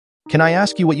"Can I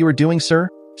ask you what you were doing, sir?"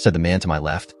 said the man to my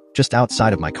left, just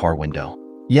outside of my car window.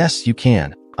 "Yes, you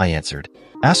can," I answered.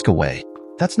 "Ask away."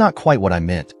 "That's not quite what I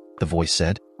meant," the voice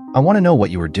said. "I want to know what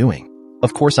you were doing."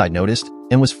 Of course, I noticed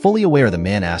and was fully aware the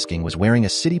man asking was wearing a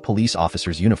city police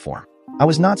officer's uniform. I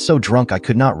was not so drunk I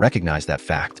could not recognize that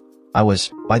fact. I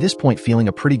was, by this point, feeling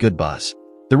a pretty good buzz.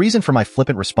 The reason for my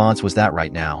flippant response was that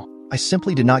right now, I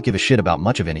simply did not give a shit about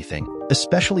much of anything,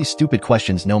 especially stupid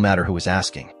questions no matter who was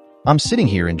asking. I'm sitting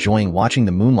here enjoying watching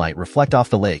the moonlight reflect off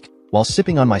the lake while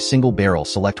sipping on my single-barrel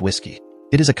select whiskey.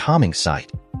 It is a calming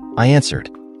sight. I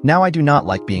answered. Now, I do not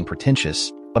like being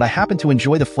pretentious, but I happen to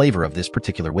enjoy the flavor of this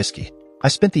particular whiskey. I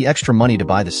spent the extra money to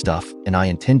buy the stuff, and I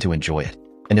intend to enjoy it.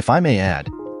 And if I may add,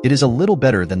 it is a little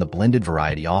better than the blended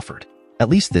variety offered. At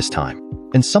least this time.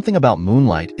 And something about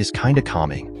moonlight is kinda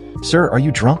calming. "Sir, are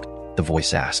you drunk?" the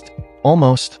voice asked.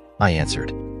 "Almost," I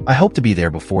answered. "I hope to be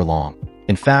there before long.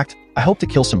 In fact, I hope to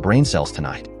kill some brain cells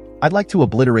tonight. I'd like to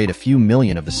obliterate a few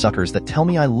million of the suckers that tell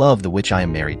me I love the witch I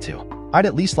am married to. I'd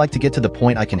at least like to get to the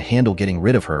point I can handle getting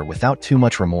rid of her without too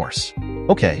much remorse."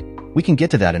 "Okay, we can get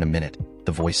to that in a minute,"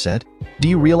 the voice said. "Do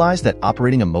you realize that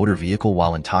operating a motor vehicle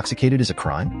while intoxicated is a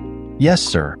crime?" "Yes,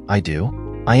 sir, I do,"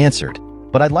 I answered.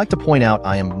 "But I'd like to point out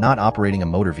I am not operating a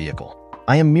motor vehicle.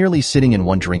 I am merely sitting in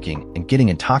one drinking and getting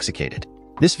intoxicated.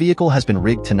 This vehicle has been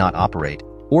rigged to not operate,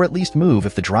 or at least move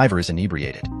if the driver is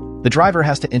inebriated. The driver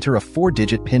has to enter a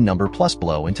 4-digit PIN number plus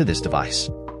blow into this device."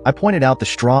 I pointed out the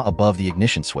straw above the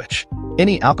ignition switch.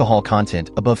 "Any alcohol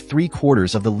content above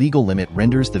 3/4 of the legal limit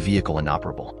renders the vehicle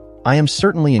inoperable. I am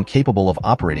certainly incapable of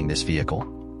operating this vehicle."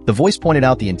 The voice pointed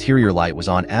out the interior light was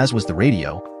on, as was the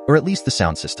radio, or at least the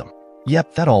sound system.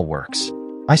 "Yep, that all works,"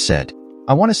 I said.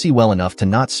 "I want to see well enough to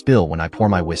not spill when I pour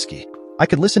my whiskey. I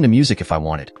could listen to music if I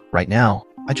wanted. Right now,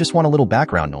 I just want a little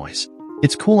background noise.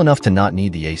 It's cool enough to not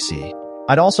need the AC.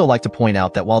 I'd also like to point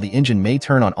out that while the engine may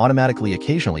turn on automatically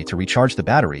occasionally to recharge the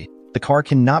battery, the car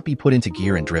cannot be put into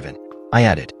gear and driven." I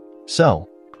added. "So,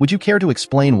 would you care to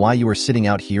explain why you are sitting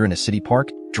out here in a city park,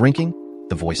 drinking?"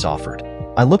 the voice offered.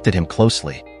 I looked at him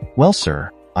closely. "Well,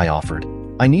 sir," I offered,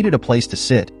 "I needed a place to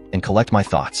sit and collect my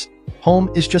thoughts. Home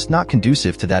is just not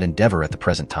conducive to that endeavor at the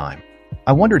present time."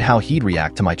 I wondered how he'd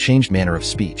react to my changed manner of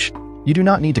speech. "You do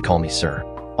not need to call me sir.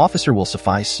 Officer will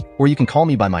suffice, or you can call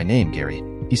me by my name, Gary,"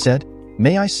 he said.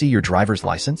 "May I see your driver's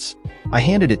license?" I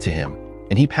handed it to him,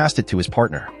 and he passed it to his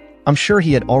partner. I'm sure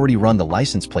he had already run the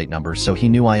license plate number, so he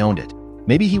knew I owned it.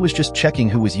 Maybe he was just checking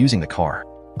who was using the car.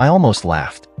 I almost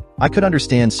laughed. I could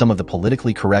understand some of the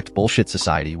politically correct bullshit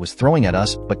society was throwing at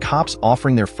us, but cops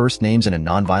offering their first names in a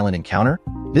nonviolent encounter?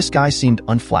 This guy seemed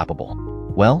unflappable.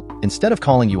 "Well, instead of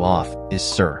calling you off, is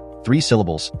sir, 3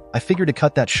 syllables, I figured to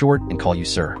cut that short and call you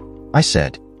sir," I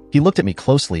said. He looked at me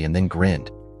closely and then grinned.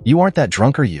 "You aren't that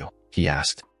drunk, are you?" he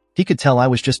asked. He could tell I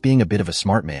was just being a bit of a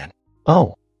smart man.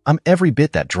 "Oh, I'm every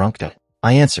bit that drunk,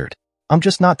 I answered. "I'm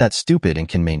just not that stupid and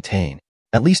can maintain.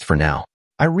 At least for now.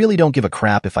 I really don't give a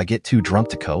crap if I get too drunk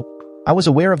to cope." I was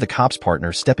aware of the cop's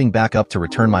partner stepping back up to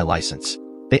return my license.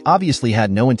 They obviously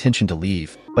had no intention to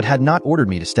leave, but had not ordered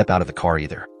me to step out of the car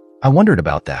either. I wondered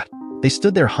about that. They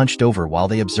stood there hunched over while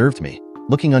they observed me,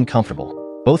 looking uncomfortable.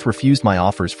 Both refused my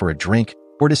offers for a drink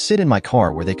or to sit in my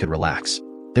car where they could relax.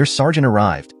 Their sergeant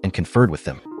arrived and conferred with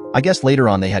them. I guess later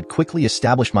on they had quickly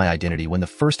established my identity when the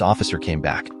first officer came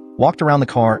back, walked around the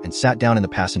car and sat down in the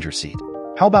passenger seat.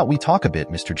 "How about we talk a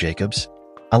bit, Mr. Jacobs?"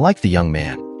 I liked the young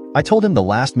man. I told him the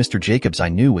last Mr. Jacobs I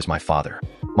knew was my father.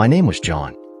 My name was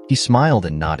John. He smiled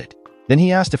and nodded. Then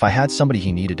he asked if I had somebody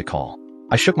he needed to call.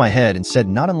 I shook my head and said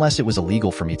not unless it was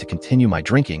illegal for me to continue my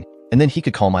drinking, and then he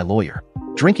could call my lawyer.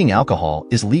 "Drinking alcohol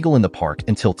is legal in the park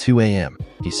until 2 a.m.,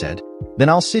 he said. "Then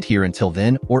I'll sit here until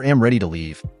then or am ready to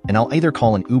leave, and I'll either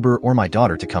call an Uber or my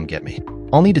daughter to come get me.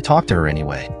 I'll need to talk to her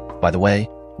anyway. By the way,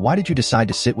 why did you decide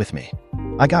to sit with me?"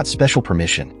 "I got special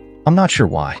permission. I'm not sure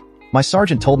why. My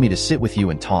sergeant told me to sit with you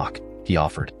and talk," he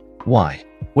offered. "Why?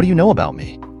 What do you know about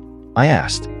me?" I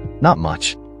asked. "Not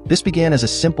much. This began as a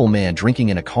simple man drinking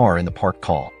in a car in the park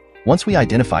call. Once we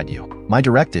identified you, my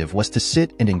directive was to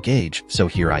sit and engage, so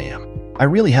here I am. I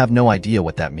really have no idea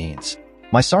what that means.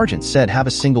 My sergeant said have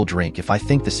a single drink if I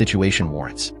think the situation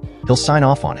warrants. He'll sign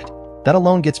off on it. That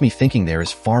alone gets me thinking there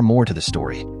is far more to the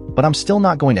story. But I'm still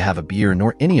not going to have a beer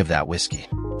nor any of that whiskey."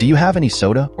 "Do you have any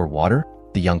soda or water?"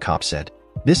 the young cop said.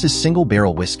 "This is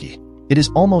single-barrel whiskey. It is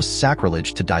almost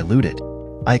sacrilege to dilute it,"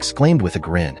 I exclaimed with a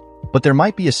grin. "But there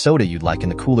might be a soda you'd like in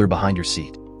the cooler behind your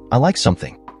seat. I like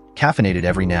something caffeinated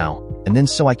every now and then,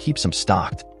 so I keep some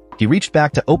stocked." He reached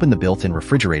back to open the built-in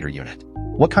refrigerator unit.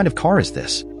 "What kind of car is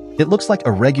this?" "It looks like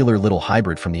a regular little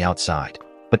hybrid from the outside,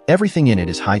 but everything in it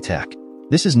is high-tech.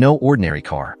 This is no ordinary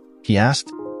car." He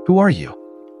asked. "Who are you?"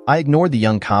 I ignored the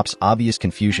young cop's obvious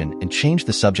confusion and changed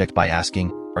the subject by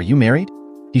asking, "Are you married?"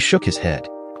 He shook his head.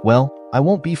 "Well, I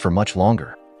won't be for much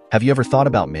longer. Have you ever thought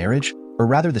about marriage, or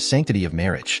rather the sanctity of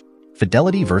marriage?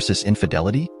 Fidelity versus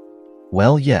infidelity?"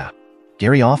 "Well, yeah,"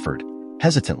 Gary offered,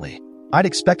 hesitantly. I'd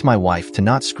expect my wife to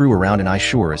not screw around, and I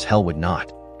sure as hell would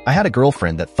not. I had a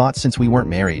girlfriend that thought since we weren't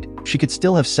married, she could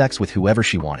still have sex with whoever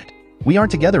she wanted. We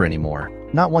aren't together anymore,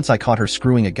 not once I caught her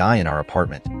screwing a guy in our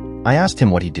apartment. I asked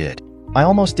him what he did. I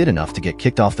almost did enough to get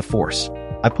kicked off the force.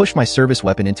 I pushed my service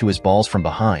weapon into his balls from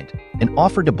behind and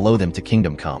offered to blow them to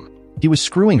kingdom come. He was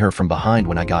screwing her from behind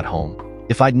when I got home.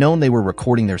 If I'd known they were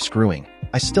recording their screwing,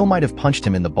 I still might have punched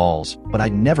him in the balls, but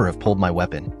I'd never have pulled my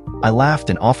weapon. I laughed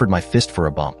and offered my fist for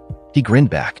a bump. He grinned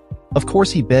back. Of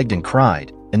course he begged and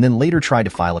cried, and then later tried to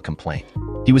file a complaint.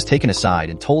 He was taken aside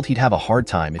and told he'd have a hard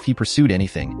time if he pursued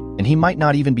anything, and he might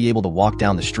not even be able to walk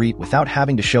down the street without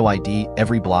having to show ID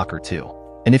every block or two.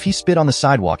 And if he spit on the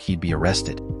sidewalk, he'd be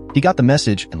arrested. He got the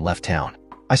message and left town.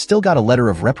 I still got a letter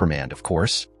of reprimand, of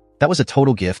course. That was a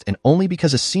total gift, and only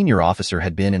because a senior officer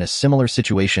had been in a similar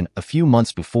situation a few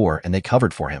months before and they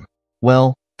covered for him.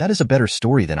 Well, that is a better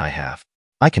story than I have.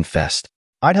 I confessed.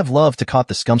 I'd have loved to caught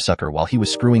the scumsucker while he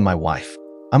was screwing my wife.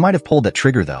 I might have pulled that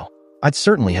trigger though. I'd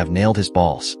certainly have nailed his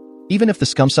balls. Even if the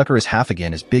scumsucker is half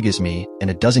again as big as me and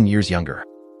a dozen years younger.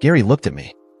 Gary looked at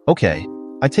me. "Okay,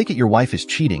 I take it your wife is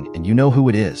cheating and you know who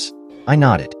it is." I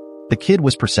nodded. The kid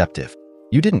was perceptive.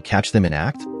 "You didn't catch them in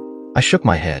act?" I shook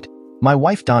my head. My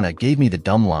wife Donna gave me the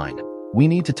dumb line, "We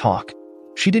need to talk."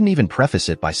 She didn't even preface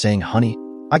it by saying, "Honey."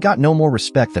 I got no more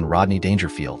respect than Rodney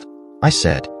Dangerfield. I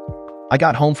said. I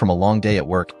got home from a long day at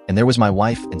work, and there was my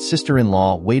wife and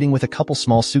sister-in-law waiting with a couple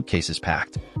small suitcases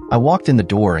packed. I walked in the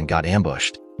door and got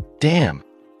ambushed. "Damn,"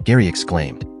 Gary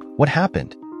exclaimed. "What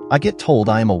happened?" "I get told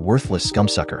I am a worthless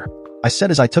scumsucker," I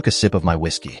said as I took a sip of my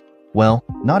whiskey. "Well,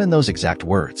 not in those exact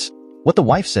words. What the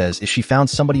wife says is she found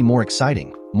somebody more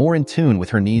exciting, more in tune with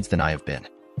her needs than I have been.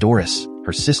 Doris,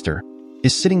 her sister,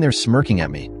 is sitting there smirking at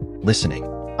me, listening.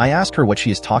 I ask her what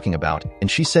she is talking about,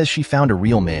 and she says she found a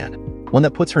real man, one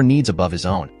that puts her needs above his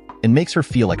own, and makes her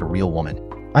feel like a real woman."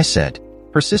 I said.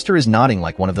 Her sister is nodding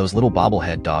like one of those little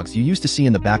bobblehead dogs you used to see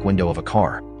in the back window of a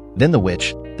car. Then the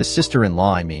witch, the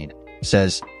sister-in-law I mean,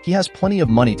 says he has plenty of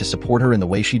money to support her in the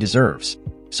way she deserves.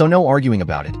 So no arguing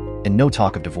about it, and no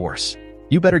talk of divorce.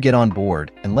 You better get on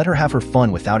board and let her have her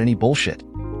fun without any bullshit.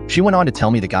 She went on to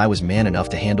tell me the guy was man enough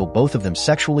to handle both of them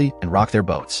sexually and rock their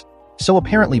boats. So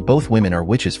apparently both women are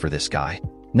witches for this guy.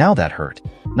 Now that hurt.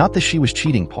 Not the she was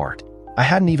cheating part. I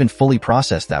hadn't even fully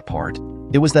processed that part.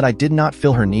 It was that I did not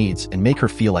fill her needs and make her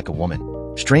feel like a woman.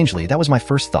 Strangely, that was my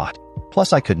first thought.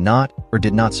 Plus I could not or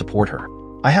did not support her.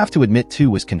 I have to admit too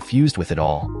was confused with it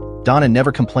all. Donna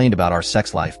never complained about our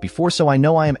sex life before, so I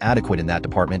know I am adequate in that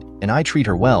department and I treat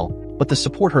her well, but the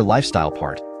support her lifestyle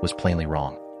part was plainly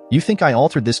wrong. You think I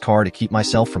altered this car to keep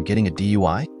myself from getting a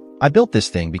DUI? I built this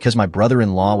thing because my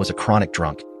brother-in-law was a chronic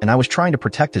drunk and I was trying to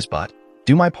protect his butt.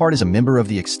 Do my part as a member of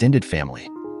the extended family.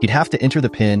 He'd have to enter the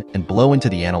pin and blow into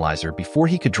the analyzer before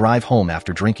he could drive home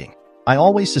after drinking. I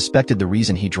always suspected the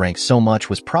reason he drank so much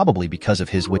was probably because of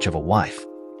his witch of a wife.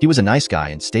 He was a nice guy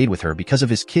and stayed with her because of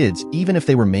his kids, even if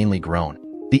they were mainly grown.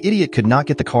 The idiot could not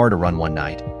get the car to run one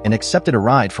night and accepted a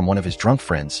ride from one of his drunk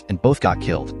friends, and both got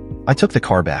killed. I took the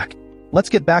car back. "Let's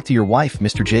get back to your wife,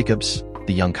 Mr. Jacobs,"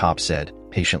 the young cop said,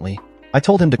 patiently. I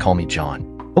told him to call me John.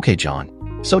 "Okay, John.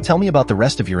 So tell me about the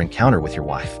rest of your encounter with your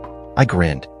wife." I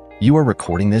grinned. "You are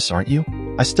recording this, aren't you?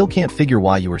 I still can't figure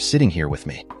why you are sitting here with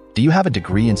me. Do you have a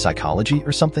degree in psychology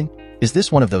or something? Is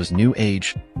this one of those new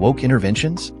age, woke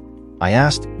interventions?" I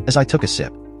asked as I took a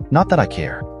sip. "Not that I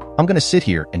care. I'm gonna sit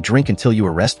here and drink until you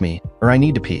arrest me, or I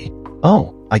need to pee."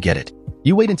 "Oh, I get it.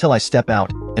 You wait until I step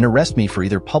out and arrest me for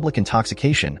either public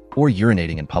intoxication or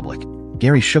urinating in public."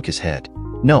 Gary shook his head.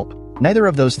 "Nope, neither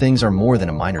of those things are more than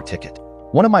a minor ticket.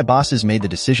 One of my bosses made the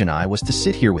decision I was to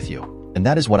sit here with you, and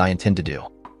that is what I intend to do.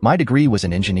 My degree was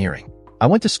in engineering. I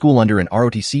went to school under an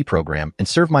ROTC program and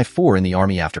served my 4 in the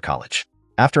Army after college.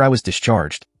 After I was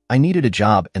discharged, I needed a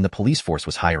job and the police force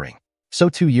was hiring. So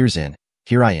 2 years in,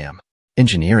 here I am.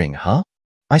 Engineering, huh?"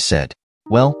 I said.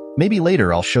 "Well, maybe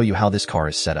later I'll show you how this car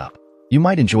is set up. You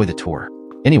might enjoy the tour.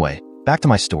 Anyway, back to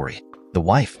my story. The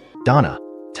wife, Donna,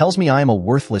 tells me I am a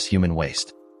worthless human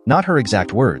waste. Not her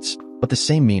exact words, but the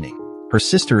same meaning. Her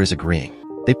sister is agreeing.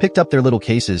 They picked up their little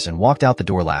cases and walked out the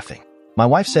door laughing. My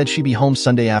wife said she'd be home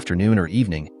Sunday afternoon or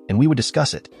evening, and we would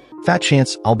discuss it. Fat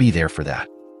chance I'll be there for that.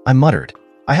 I muttered.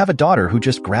 I have a daughter who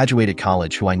just graduated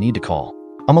college who I need to call.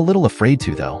 I'm a little afraid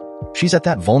to, though. She's at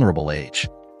that vulnerable age,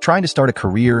 trying to start a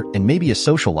career and maybe a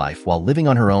social life while living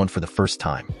on her own for the first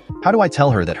time. How do I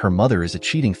tell her that her mother is a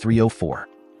cheating 304?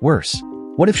 Worse,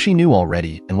 what if she knew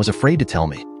already and was afraid to tell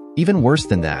me? Even worse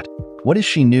than that, what if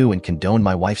she knew and condoned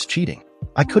my wife's cheating?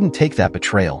 I couldn't take that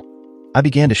betrayal. I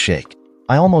began to shake.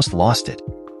 I almost lost it.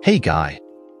 "Hey, guy,"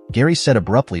 Gary said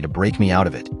abruptly to break me out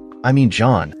of it. "I mean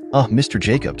John, Mr.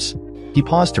 Jacobs." He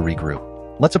paused to regroup.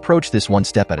 "Let's approach this one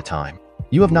step at a time.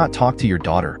 You have not talked to your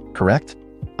daughter, correct?"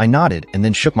 I nodded and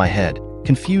then shook my head,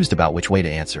 confused about which way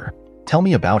to answer. "Tell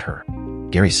me about her,"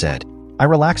 Gary said. I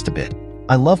relaxed a bit.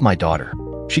 "I love my daughter.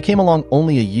 She came along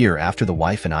only a year after the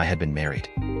wife and I had been married.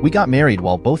 We got married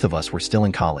while both of us were still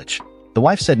in college. The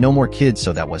wife said no more kids,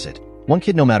 so that was it. One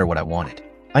kid no matter what I wanted.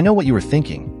 I know what you were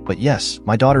thinking, but yes,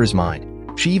 my daughter is mine.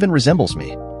 She even resembles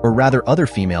me, or rather other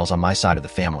females on my side of the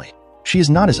family. She is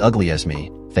not as ugly as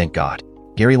me, thank God."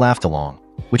 Gary laughed along,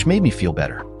 which made me feel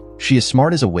better. "She is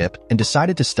smart as a whip and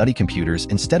decided to study computers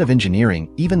instead of engineering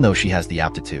even though she has the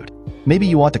aptitude. Maybe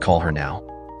you ought to call her now,"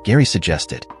 Gary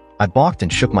suggested. I balked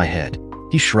and shook my head.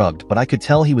 He shrugged, but I could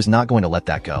tell he was not going to let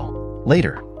that go.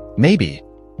 "Later. Maybe,"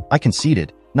 I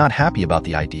conceded, not happy about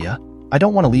the idea. "I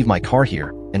don't want to leave my car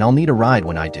here, and I'll need a ride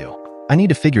when I do. I need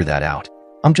to figure that out.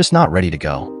 I'm just not ready to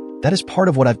go. That is part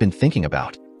of what I've been thinking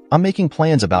about. I'm making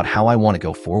plans about how I want to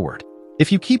go forward." "If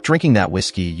you keep drinking that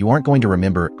whiskey, you aren't going to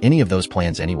remember any of those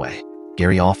plans anyway,"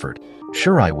 Gary offered.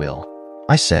 "Sure I will,"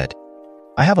 I said.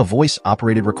 "I have a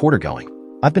voice-operated recorder going.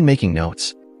 I've been making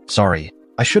notes." "Sorry,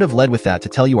 I should have led with that to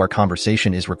tell you our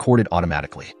conversation is recorded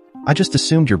automatically. I just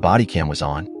assumed your body cam was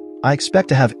on. I expect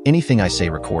to have anything I say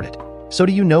recorded." "So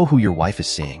do you know who your wife is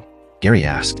seeing?" Gary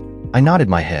asked. I nodded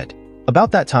my head.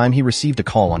 About that time, he received a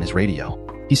call on his radio.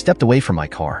 He stepped away from my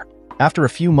car. After a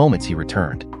few moments, he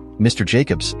returned. "Mr.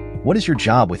 Jacobs, what is your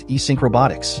job with eSync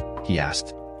Robotics?" he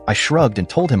asked. I shrugged and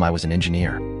told him I was an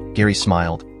engineer. Gary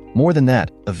smiled. "More than that,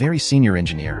 a very senior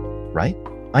engineer, right?"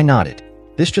 I nodded.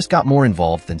 "This just got more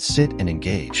involved than sit and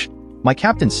engage. My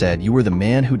captain said you were the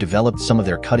man who developed some of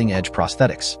their cutting-edge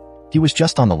prosthetics." He was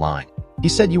just on the line. "He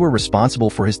said you were responsible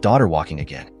for his daughter walking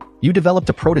again. You developed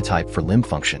a prototype for limb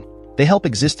function. They help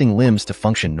existing limbs to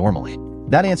function normally.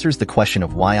 That answers the question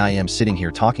of why I am sitting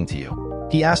here talking to you."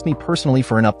 He asked me personally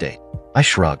for an update. I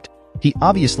shrugged. "He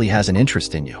obviously has an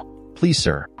interest in you. Please,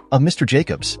 sir, Mr.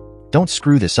 Jacobs, don't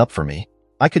screw this up for me."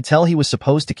 I could tell he was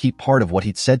supposed to keep part of what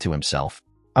he'd said to himself.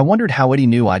 I wondered how Eddie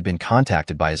knew I'd been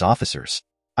contacted by his officers.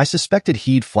 I suspected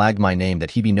he'd flagged my name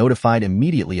that he be notified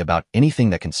immediately about anything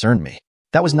that concerned me.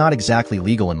 That was not exactly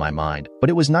legal in my mind, but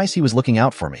it was nice he was looking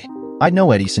out for me. I'd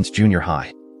known Eddie since junior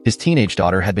high. His teenage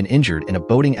daughter had been injured in a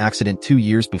boating accident 2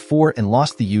 years before and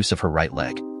lost the use of her right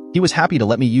leg. He was happy to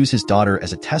let me use his daughter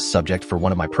as a test subject for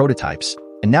one of my prototypes,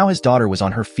 and now his daughter was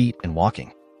on her feet and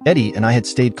walking. Eddie and I had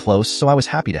stayed close, so I was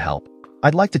happy to help.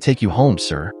 "I'd like to take you home,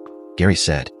 sir," Gary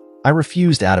said. I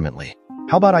refused adamantly.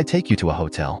 "How about I take you to a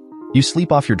hotel? You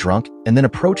sleep off your drunk and then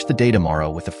approach the day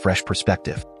tomorrow with a fresh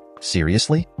perspective."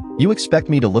 "Seriously? You expect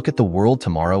me to look at the world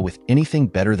tomorrow with anything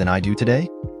better than I do today?"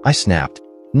 I snapped.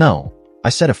 "No. I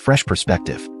said a fresh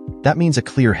perspective. That means a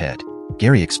clear head,"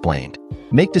 Gary explained.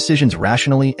 "Make decisions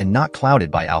rationally and not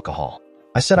clouded by alcohol."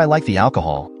 I said I liked the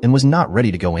alcohol and was not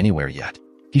ready to go anywhere yet.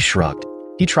 He shrugged.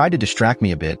 He tried to distract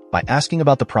me a bit by asking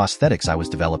about the prosthetics I was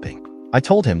developing. I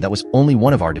told him that was only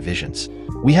one of our divisions.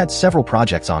 We had several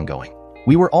projects ongoing.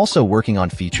 We were also working on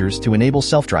features to enable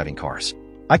self-driving cars.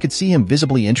 I could see him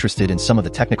visibly interested in some of the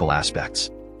technical aspects.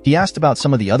 He asked about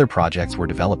some of the other projects we're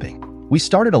developing. We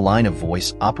started a line of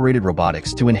voice-operated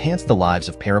robotics to enhance the lives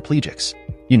of paraplegics.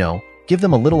 You know, give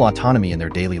them a little autonomy in their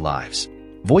daily lives.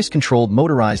 Voice-controlled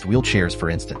motorized wheelchairs, for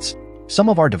instance. Some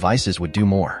of our devices would do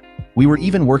more. We were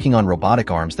even working on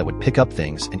robotic arms that would pick up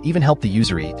things and even help the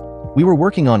user eat. We were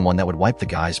working on one that would wipe the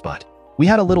guy's butt. We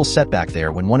had a little setback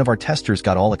there when one of our testers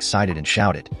got all excited and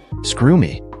shouted, "Screw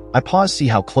me." I paused to see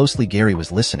how closely Gary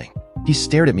was listening. He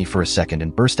stared at me for a second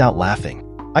and burst out laughing.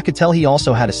 I could tell he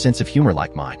also had a sense of humor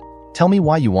like mine. "Tell me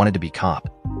why you wanted to be cop,"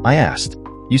 I asked.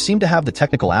 "You seem to have the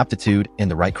technical aptitude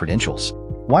and the right credentials.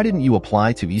 Why didn't you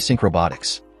apply to eSync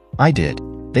Robotics?" "I did.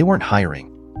 They weren't hiring.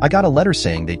 I got a letter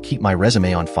saying they'd keep my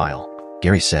resume on file,"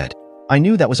 Gary said. I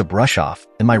knew that was a brush-off,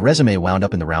 and my resume wound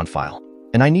up in the round file.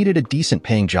 And I needed a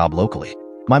decent-paying job locally.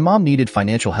 My mom needed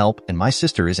financial help, and my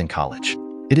sister is in college.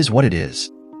 It is what it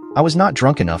is. I was not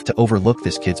drunk enough to overlook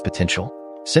this kid's potential.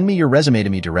 "Send me your resume to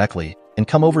me directly, and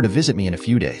come over to visit me in a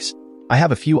few days. I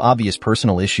have a few obvious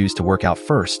personal issues to work out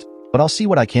first, but I'll see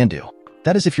what I can do.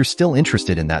 That is if you're still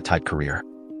interested in that type career."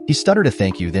 He stuttered a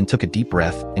thank you, then took a deep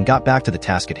breath and got back to the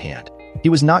task at hand. He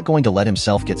was not going to let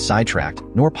himself get sidetracked,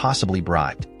 nor possibly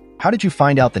bribed. "How did you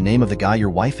find out the name of the guy your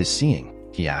wife is seeing?"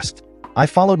 he asked. "I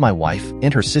followed my wife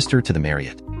and her sister to the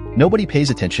Marriott. Nobody pays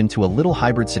attention to a little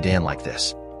hybrid sedan like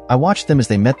this. I watched them as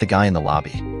they met the guy in the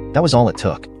lobby. That was all it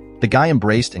took. The guy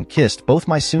embraced and kissed both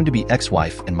my soon-to-be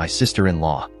ex-wife and my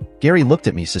sister-in-law. Gary looked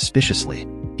at me suspiciously.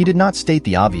 He did not state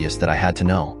the obvious that I had to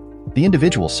know. The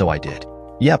individual, so I did.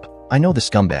 Yep, I know the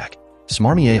scumbag.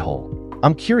 Smarmy a-hole.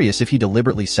 I'm curious if he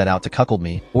deliberately set out to cuckold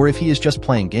me or if he is just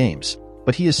playing games.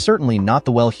 But he is certainly not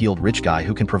the well-heeled rich guy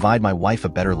who can provide my wife a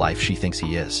better life she thinks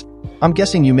he is. I'm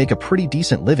guessing you make a pretty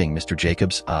decent living, Mr.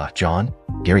 Jacobs, John?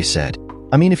 Gary said.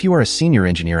 I mean, if you are a senior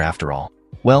engineer after all.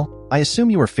 Well, I assume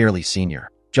you are fairly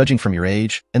senior, judging from your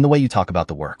age and the way you talk about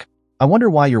the work. I wonder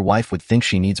why your wife would think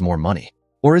she needs more money.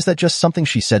 Or is that just something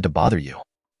she said to bother you?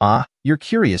 You're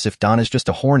curious if Donna's just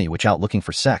a horny witch out looking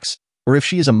for sex, or if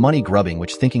she is a money-grubbing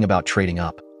witch thinking about trading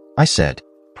up. I said,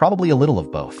 probably a little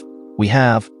of both. We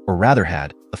have, or rather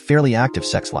had, a fairly active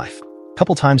sex life.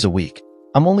 Couple times a week.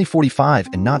 I'm only 45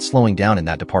 and not slowing down in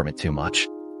that department too much.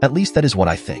 At least that is what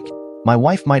I think. My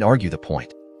wife might argue the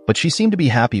point, but she seemed to be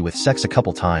happy with sex a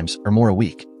couple times or more a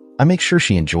week. I make sure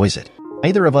she enjoys it.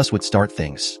 Either of us would start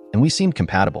things, and we seemed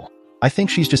compatible. I think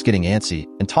she's just getting antsy,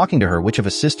 and talking to her which of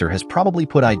a sister has probably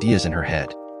put ideas in her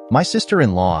head. My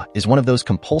sister-in-law is one of those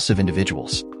compulsive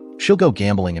individuals. She'll go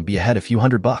gambling and be ahead a few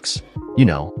 $100. You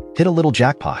know, hit a little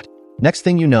jackpot. Next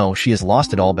thing you know, she has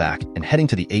lost it all back and heading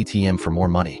to the ATM for more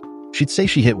money. She'd say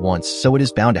she hit once, so it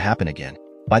is bound to happen again.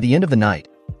 By the end of the night,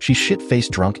 she's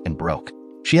shit-faced drunk and broke.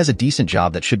 She has a decent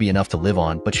job that should be enough to live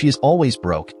on, but she is always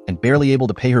broke and barely able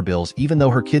to pay her bills even though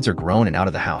her kids are grown and out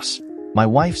of the house. My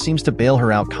wife seems to bail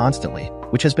her out constantly,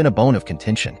 which has been a bone of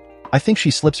contention. I think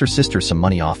she slips her sister some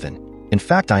money often. In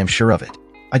fact, I am sure of it.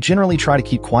 I generally try to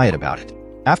keep quiet about it.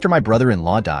 After my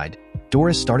brother-in-law died,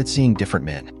 Doris started seeing different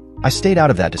men. I stayed out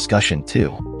of that discussion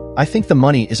too. I think the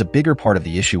money is a bigger part of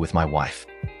the issue with my wife.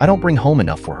 I don't bring home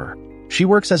enough for her. She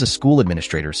works as a school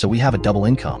administrator, so we have a double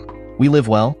income. We live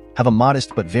well, have a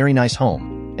modest but very nice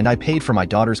home, and I paid for my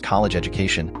daughter's college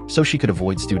education so she could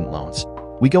avoid student loans.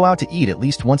 We go out to eat at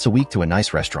least once a week to a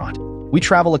nice restaurant. We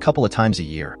travel a couple of times a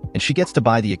year, and she gets to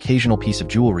buy the occasional piece of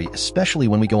jewelry, especially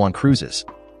when we go on cruises.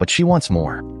 But she wants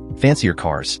more. Fancier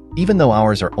cars, even though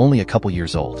ours are only a couple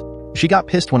years old. She got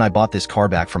pissed when I bought this car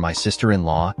back from my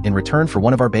sister-in-law in return for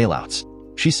one of our bailouts.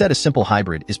 She said a simple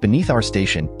hybrid is beneath our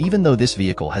station, even though this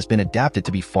vehicle has been adapted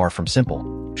to be far from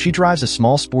simple. She drives a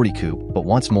small sporty coupe, but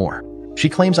wants more. She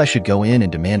claims I should go in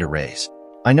and demand a raise.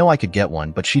 I know I could get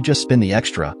one, but she'd just spend the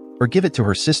extra, or give it to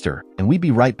her sister, and we'd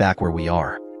be right back where we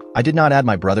are. I did not add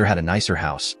my brother had a nicer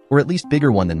house, or at least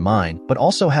bigger one than mine, but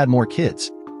also had more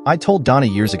kids. I told Donna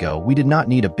years ago we did not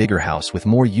need a bigger house with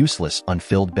more useless,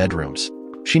 unfilled bedrooms.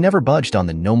 She never budged on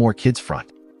the no more kids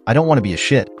front. I don't want to be a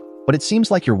shit, but it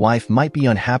seems like your wife might be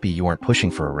unhappy you aren't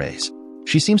pushing for a raise.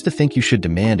 She seems to think you should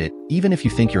demand it, even if you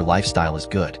think your lifestyle is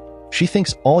good. She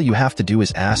thinks all you have to do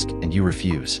is ask and you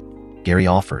refuse. Gary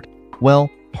offered. Well,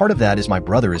 part of that is my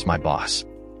brother is my boss.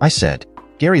 I said.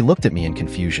 Gary looked at me in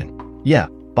confusion. Yeah,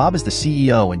 Bob is the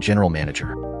CEO and general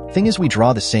manager. Thing is, we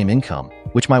draw the same income,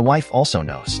 which my wife also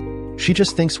knows. She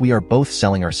just thinks we are both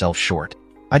selling ourselves short.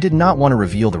 I did not want to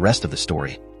reveal the rest of the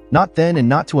story. Not then and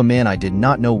not to a man I did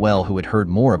not know well who had heard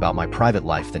more about my private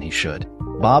life than he should.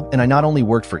 Bob and I not only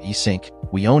worked for eSync,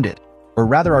 we owned it. Or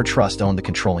rather, our trust owned the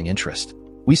controlling interest.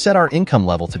 We set our income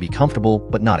level to be comfortable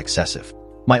but not excessive.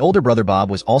 My older brother Bob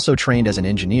was also trained as an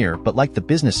engineer but liked the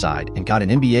business side and got an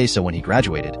MBA, so when he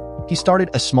graduated, he started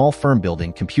a small firm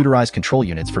building computerized control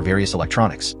units for various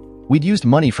electronics. We'd used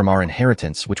money from our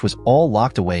inheritance, which was all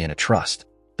locked away in a trust.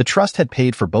 The trust had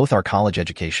paid for both our college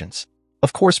educations.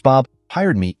 Of course, Bob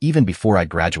hired me even before I'd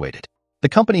graduated. The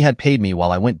company had paid me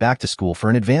while I went back to school for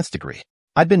an advanced degree.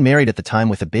 I'd been married at the time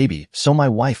with a baby, so my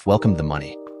wife welcomed the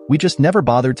money. We just never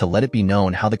bothered to let it be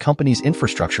known how the company's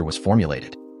infrastructure was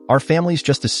formulated. Our families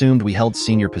just assumed we held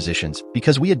senior positions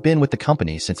because we had been with the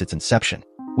company since its inception.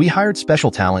 We hired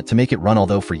special talent to make it run,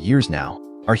 although for years now,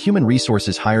 our human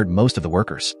resources hired most of the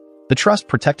workers. The trust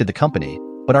protected the company,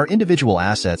 but our individual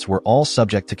assets were all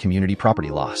subject to community property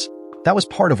laws. That was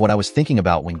part of what I was thinking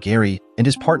about when Gary and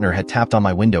his partner had tapped on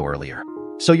my window earlier.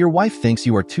 So your wife thinks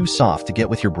you are too soft to get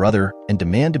with your brother and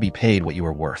demand to be paid what you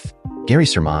are worth, Gary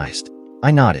surmised.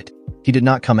 I nodded. He did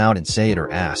not come out and say it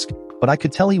or ask, but I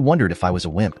could tell he wondered if I was a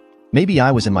wimp. Maybe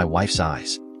I was in my wife's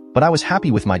eyes. But I was happy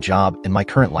with my job and my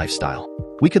current lifestyle.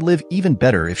 We could live even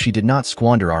better if she did not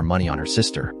squander our money on her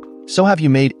sister. So have you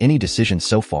made any decisions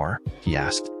so far? He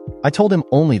asked. I told him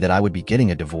only that I would be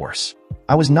getting a divorce.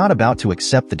 I was not about to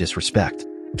accept the disrespect.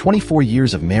 24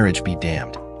 years of marriage be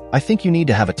damned. I think you need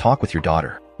to have a talk with your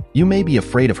daughter. You may be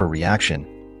afraid of her reaction,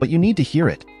 but you need to hear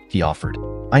it, he offered.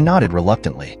 I nodded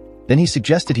reluctantly. Then he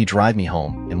suggested he drive me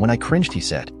home, and when I cringed he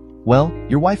said, well,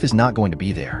 your wife is not going to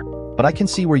be there, but I can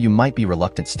see where you might be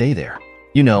reluctant. Stay there.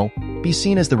 You know, be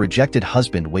seen as the rejected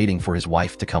husband waiting for his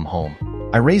wife to come home.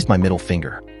 I raised my middle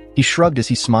finger. He shrugged as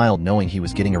he smiled, knowing he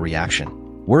was getting a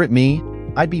reaction. Were it me,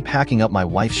 I'd be packing up my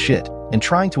wife's shit and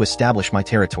trying to establish my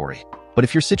territory. But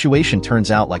if your situation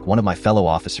turns out like one of my fellow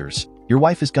officers, your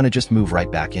wife is gonna just move right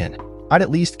back in. I'd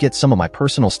at least get some of my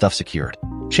personal stuff secured.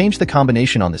 Change the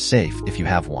combination on the safe if you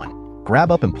have one.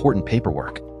 Grab up important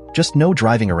paperwork. Just no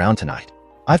driving around tonight.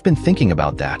 I've been thinking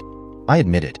about that. I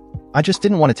admitted. I just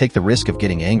didn't want to take the risk of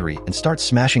getting angry and start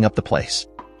smashing up the place.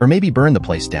 Or maybe burn the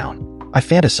place down. I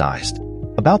fantasized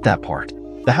about that part.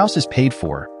 The house is paid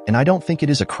for, and I don't think it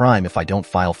is a crime if I don't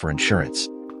file for insurance.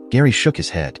 Gary shook his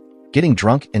head. Getting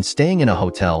drunk and staying in a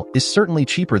hotel is certainly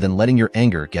cheaper than letting your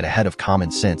anger get ahead of common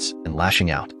sense and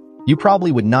lashing out. You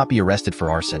probably would not be arrested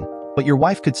for arson, but your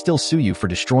wife could still sue you for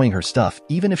destroying her stuff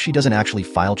even if she doesn't actually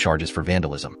file charges for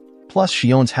vandalism. Plus,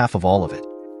 she owns half of all of it.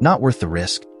 Not worth the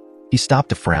risk. He stopped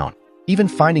to frown. Even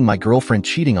finding my girlfriend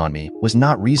cheating on me was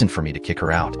not reason for me to kick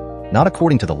her out. Not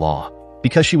according to the law.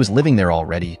 Because she was living there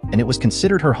already, and it was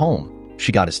considered her home,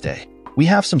 she got to stay. We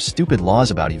have some stupid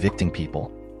laws about evicting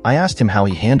people. I asked him how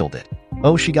he handled it.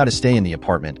 Oh, she got to stay in the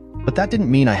apartment, but that didn't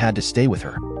mean I had to stay with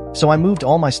her. So I moved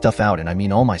all my stuff out, and I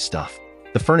mean all my stuff.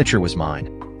 The furniture was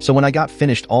mine. So when I got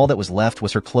finished, all that was left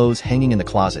was her clothes hanging in the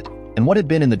closet, and what had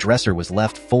been in the dresser was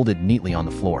left folded neatly on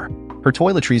the floor. Her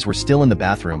toiletries were still in the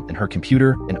bathroom, and her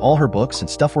computer and all her books and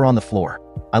stuff were on the floor.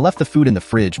 I left the food in the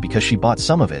fridge because she bought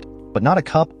some of it, but not a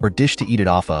cup or dish to eat it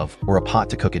off of or a pot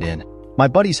to cook it in. My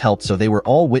buddies helped, so they were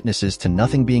all witnesses to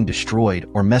nothing being destroyed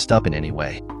or messed up in any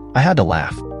way. I had to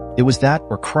laugh. It was that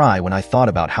or cry when I thought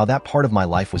about how that part of my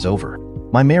life was over.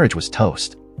 My marriage was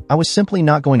toast. I was simply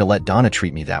not going to let Donna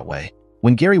treat me that way.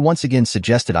 When Gary once again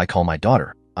suggested I call my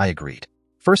daughter, I agreed.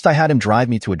 First, I had him drive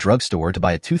me to a drugstore to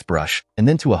buy a toothbrush and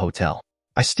then to a hotel.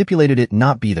 I stipulated it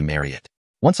not be the Marriott.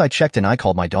 Once I checked in, I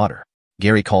called my daughter.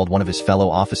 Gary called one of his fellow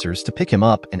officers to pick him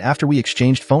up, and after we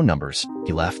exchanged phone numbers,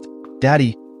 he left.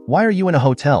 Daddy, why are you in a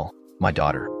hotel? My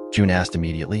daughter, June, asked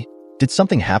immediately. Did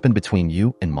something happen between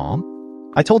you and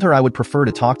Mom? I told her I would prefer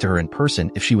to talk to her in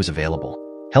person if she was available.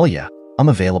 Hell yeah, I'm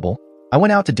available. I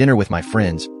went out to dinner with my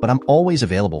friends, but I'm always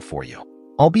available for you.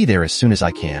 I'll be there as soon as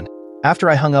I can.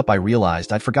 After I hung up, I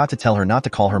realized I'd forgot to tell her not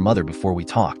to call her mother before we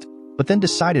talked, but then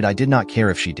decided I did not care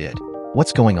if she did.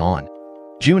 What's going on?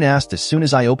 June asked as soon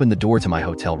as I opened the door to my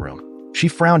hotel room. She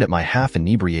frowned at my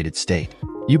half-inebriated state.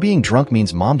 You being drunk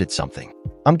means Mom did something.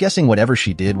 I'm guessing whatever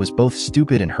she did was both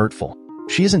stupid and hurtful.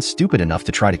 She isn't stupid enough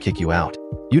to try to kick you out.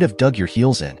 You'd have dug your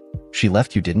heels in. She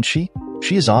left you, didn't she?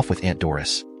 She is off with Aunt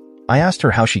Doris. I asked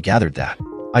her how she gathered that.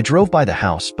 I drove by the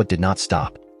house but did not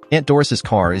stop. Aunt Doris's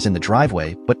car is in the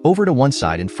driveway, but over to one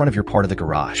side in front of your part of the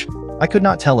garage. I could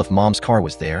not tell if Mom's car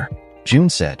was there. June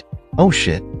said, oh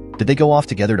shit, did they go off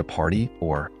together to party,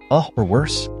 or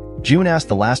worse? June asked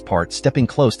the last part, stepping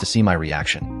close to see my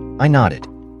reaction. I nodded.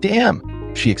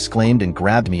 Damn, she exclaimed and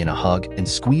grabbed me in a hug and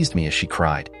squeezed me as she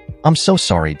cried. I'm so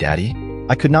sorry, Daddy.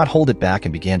 I could not hold it back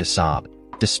and began to sob.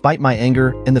 Despite my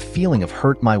anger and the feeling of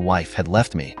hurt my wife had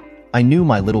left me, I knew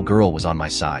my little girl was on my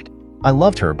side. I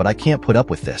loved her, but I can't put up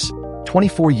with this.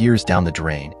 24 years down the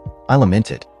drain. I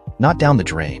lamented. Not down the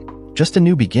drain. Just a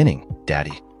new beginning,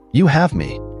 Daddy. You have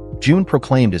me, June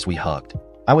proclaimed as we hugged.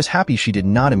 I was happy she did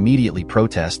not immediately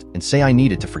protest and say I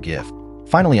needed to forgive.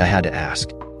 Finally, I had to ask,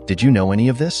 did you know any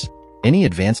of this? Any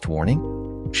advanced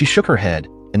warning? She shook her head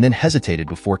and then hesitated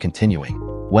before continuing.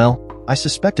 Well, I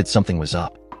suspected something was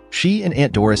up. She and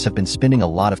Aunt Doris have been spending a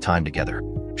lot of time together.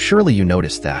 Surely you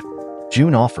noticed that.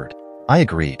 June offered. I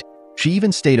agreed. She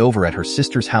even stayed over at her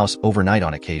sister's house overnight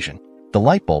on occasion. The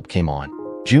light bulb came on.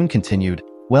 June continued,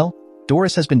 well,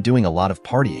 Doris has been doing a lot of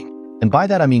partying. And by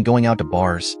that I mean going out to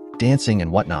bars, dancing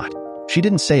and whatnot. She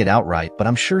didn't say it outright, but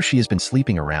I'm sure she has been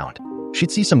sleeping around.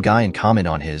 She'd see some guy and comment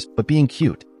on his, but being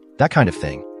cute. That kind of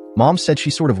thing. Mom said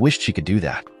she sort of wished she could do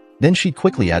that. Then she'd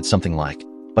quickly add something like,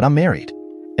 but I'm married.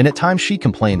 And at times she'd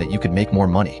complain that you could make more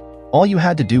money. All you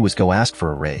had to do was go ask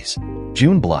for a raise.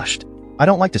 June blushed. I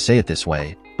don't like to say it this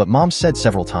way, but Mom said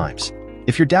several times,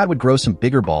 if your dad would grow some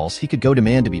bigger balls, he could go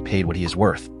demand to be paid what he is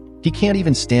worth. He can't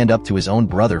even stand up to his own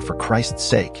brother, for Christ's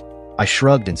sake. I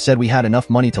shrugged and said we had enough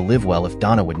money to live well if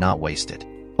Donna would not waste it.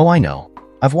 Oh, I know.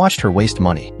 I've watched her waste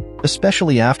money,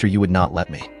 especially after you would not let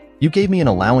me. You gave me an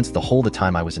allowance the whole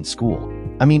time I was in school.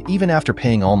 I mean, even after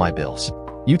paying all my bills.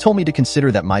 You told me to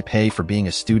consider that my pay for being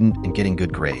a student and getting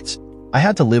good grades. I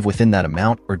had to live within that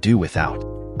amount or do without.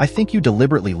 I think you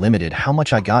deliberately limited how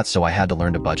much I got, so I had to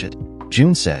learn to budget.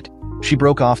 June said. She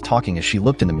broke off talking as she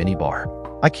looked in the minibar.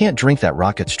 I can't drink that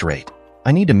rocket straight.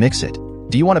 I need to mix it.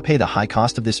 Do you want to pay the high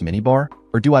cost of this minibar,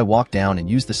 or do I walk down and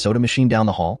use the soda machine down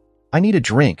the hall? I need a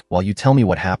drink while you tell me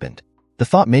what happened. The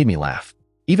thought made me laugh.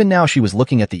 Even now she was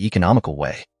looking at the economical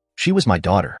way. She was my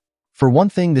daughter. For one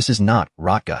thing, this is not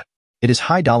rotgut. It is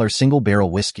high-dollar single-barrel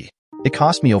whiskey. It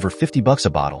cost me over $50 a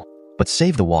bottle. But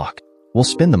save the walk. We'll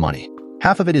spend the money.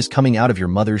 Half of it is coming out of your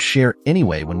mother's share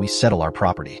anyway when we settle our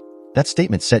property. That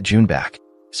statement set June back.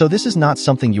 So this is not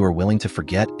something you are willing to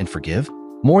forget and forgive?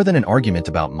 More than an argument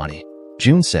about money,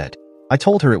 June said. I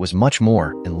told her it was much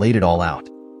more and laid it all out.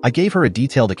 I gave her a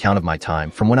detailed account of my time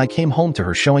from when I came home to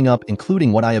her showing up,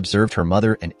 including what I observed her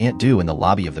mother and aunt do in the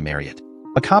lobby of the Marriott.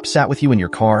 A cop sat with you in your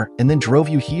car and then drove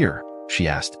you here, she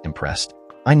asked, impressed.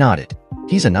 I nodded.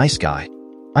 He's a nice guy.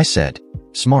 I said.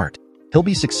 Smart. He'll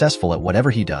be successful at whatever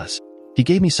he does. He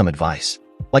gave me some advice.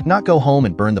 Like not go home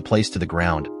and burn the place to the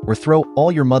ground, or throw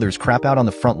all your mother's crap out on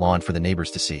the front lawn for the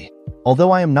neighbors to see. Although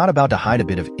I am not about to hide a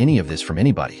bit of any of this from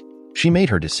anybody. She made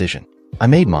her decision. I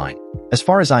made mine. As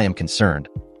far as I am concerned,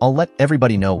 I'll let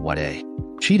everybody know what a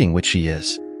cheating witch she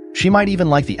is. She might even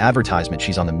like the advertisement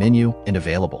she's on the menu and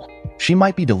available. She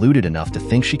might be deluded enough to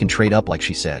think she can trade up like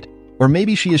she said. Or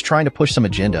maybe she is trying to push some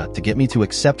agenda to get me to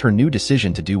accept her new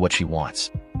decision to do what she wants.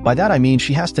 By that I mean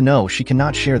she has to know she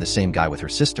cannot share the same guy with her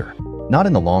sister. Not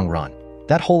in the long run.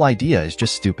 That whole idea is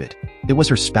just stupid. It was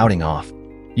her spouting off.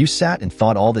 You sat and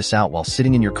thought all this out while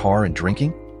sitting in your car and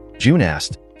drinking? June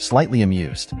asked, slightly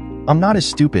amused. I'm not as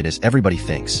stupid as everybody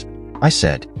thinks. I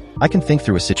said, I can think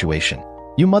through a situation.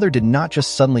 Your mother did not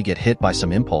just suddenly get hit by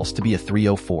some impulse to be a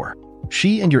 304.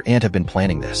 She and your aunt have been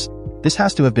planning this. This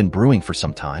has to have been brewing for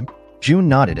some time. June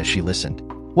nodded as she listened.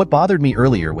 What bothered me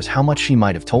earlier was how much she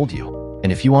might have told you,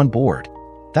 and if you on board.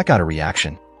 That got a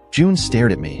reaction. June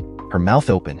stared at me, her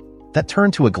mouth open. That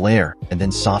turned to a glare and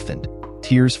then softened.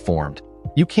 Tears formed.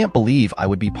 You can't believe I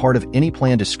would be part of any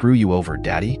plan to screw you over,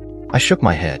 Daddy? I shook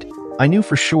my head. I knew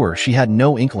for sure she had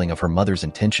no inkling of her mother's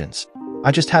intentions.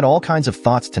 I just had all kinds of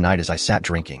thoughts tonight as I sat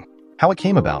drinking. How it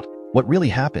came about, what really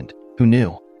happened, who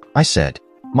knew? I said.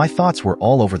 My thoughts were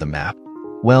all over the map.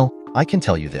 Well, I can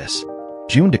tell you this.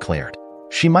 June declared.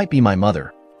 She might be my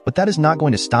mother, but that is not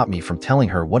going to stop me from telling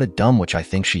her what a dumb witch I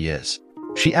think she is.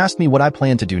 She asked me what I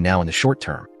plan to do now in the short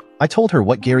term. I told her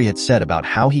what Gary had said about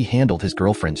how he handled his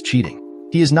girlfriend's cheating.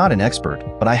 He is not an expert,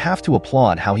 but I have to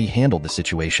applaud how he handled the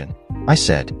situation. I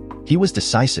said. He was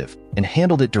decisive and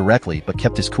handled it directly but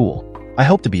kept his cool. I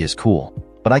hope to be as cool,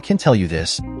 but I can tell you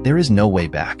this, there is no way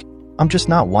back. I'm just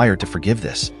not wired to forgive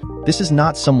this. This is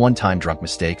not some one-time drunk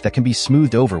mistake that can be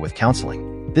smoothed over with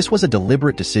counseling. This was a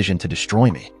deliberate decision to destroy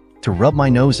me, to rub my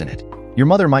nose in it. Your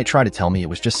mother might try to tell me it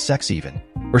was just sex even,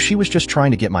 or she was just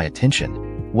trying to get my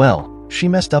attention. Well, she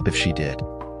messed up if she did.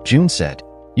 June said,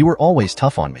 you were always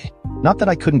tough on me. Not that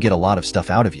I couldn't get a lot of stuff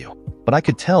out of you, but I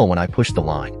could tell when I pushed the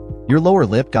line. Your lower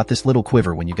lip got this little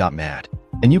quiver when you got mad,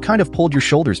 and you kind of pulled your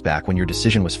shoulders back when your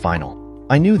decision was final.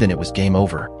 I knew then it was game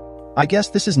over. I guess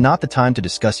this is not the time to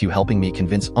discuss you helping me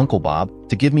convince Uncle Bob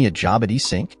to give me a job at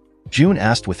eSync? June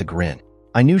asked with a grin.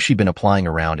 I knew she'd been applying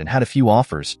around and had a few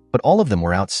offers, but all of them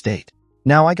were outstate.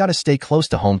 Now I gotta stay close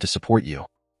to home to support you.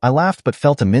 I laughed but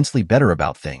felt immensely better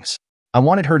about things. I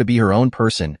wanted her to be her own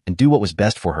person and do what was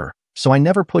best for her, so I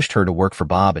never pushed her to work for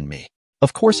Bob and me.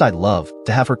 Of course I'd love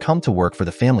to have her come to work for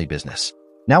the family business.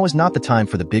 Now is not the time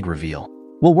for the big reveal.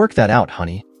 We'll work that out,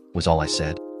 honey, was all I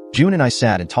said. June and I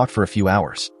sat and talked for a few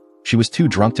hours. She was too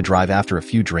drunk to drive after a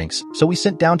few drinks, so we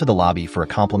sent down to the lobby for a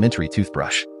complimentary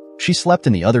toothbrush. She slept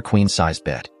in the other queen-sized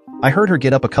bed. I heard her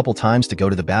get up a couple times to go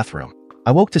to the bathroom.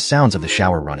 I woke to sounds of the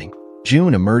shower running.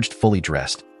 June emerged fully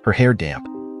dressed, her hair damp.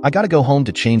 I gotta go home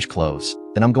to change clothes,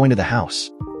 then I'm going to the house.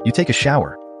 You take a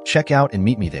shower, check out and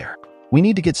meet me there. We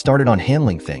need to get started on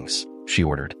handling things, she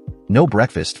ordered. No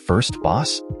breakfast first,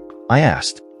 boss? I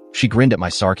asked. She grinned at my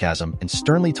sarcasm and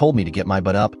sternly told me to get my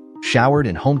butt up, showered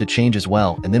and home to change as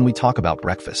well, and then we talk about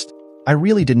breakfast. I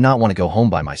really did not want to go home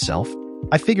by myself.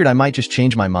 I figured I might just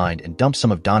change my mind and dump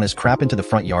some of Donna's crap into the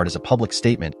front yard as a public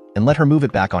statement and let her move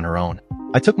it back on her own.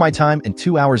 I took my time and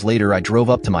 2 hours later I drove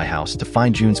up to my house to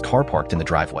find June's car parked in the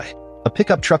driveway. A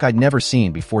pickup truck I'd never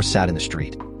seen before sat in the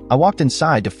street. I walked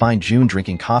inside to find June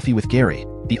drinking coffee with Gary,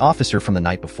 the officer from the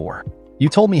night before. You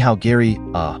told me how Gary,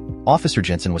 Officer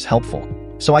Jensen was helpful,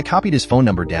 so I copied his phone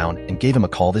number down and gave him a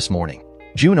call this morning.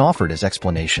 June offered as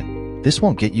explanation. This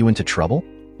won't get you into trouble?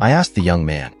 I asked the young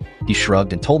man. He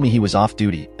shrugged and told me he was off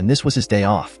duty and this was his day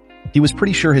off. He was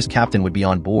pretty sure his captain would be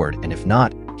on board, and if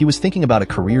not, he was thinking about a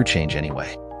career change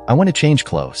anyway. I want to change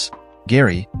clothes.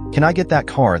 Gary, can I get that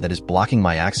car that is blocking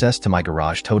my access to my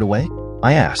garage towed away?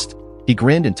 I asked. He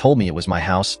grinned and told me it was my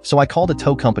house, so I called a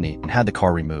tow company and had the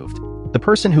car removed. The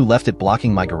person who left it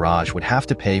blocking my garage would have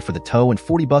to pay for the tow and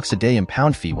 $40 a day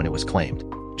impound fee when it was claimed.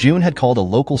 June had called a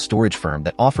local storage firm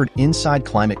that offered inside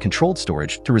climate-controlled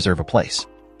storage to reserve a place.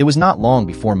 It was not long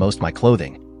before most of my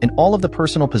clothing and all of the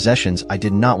personal possessions I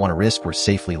did not want to risk were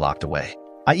safely locked away.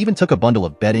 I even took a bundle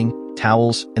of bedding,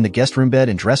 towels, and the guest room bed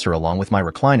and dresser along with my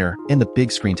recliner and the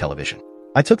big screen television.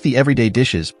 I took the everyday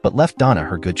dishes but left Donna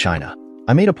her good china.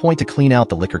 I made a point to clean out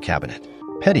the liquor cabinet.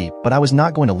 Petty, but I was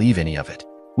not going to leave any of it.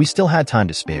 We still had time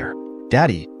to spare.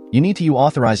 Daddy, you need to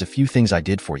authorize a few things I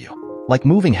did for you. Like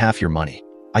moving half your money.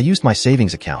 I used my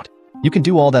savings account. You can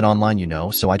do all that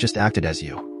online, so I just acted as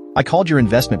you. I called your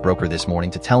investment broker this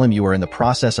morning to tell him you were in the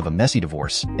process of a messy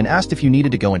divorce and asked if you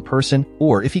needed to go in person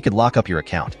or if he could lock up your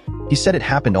account. He said it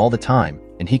happened all the time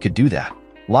and he could do that.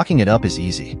 Locking it up is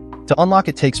easy. To unlock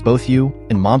it takes both you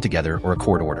and Mom together or a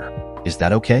court order. Is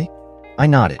that okay? I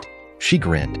nodded. She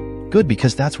grinned. Good,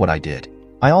 because that's what I did.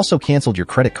 I also canceled your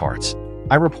credit cards.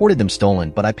 I reported them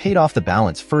stolen, but I paid off the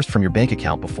balance first from your bank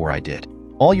account before I did.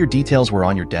 All your details were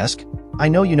on your desk. I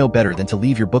know you know better than to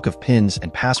leave your book of PINs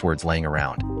and passwords laying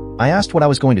around. I asked what I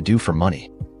was going to do for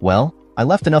money. Well, I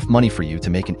left enough money for you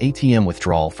to make an ATM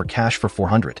withdrawal for cash for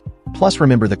 $400. Plus,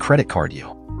 remember the credit card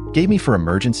you gave me for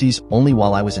emergencies only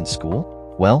while I was in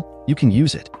school? Well, you can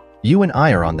use it. You and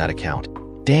I are on that account.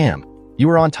 Damn, you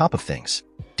are on top of things.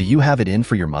 Do you have it in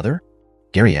for your mother?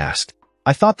 Gary asked.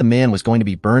 I thought the man was going to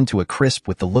be burned to a crisp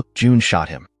with the look June shot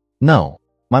him. No,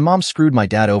 my mom screwed my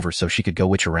dad over so she could go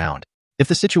witch around. If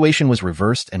the situation was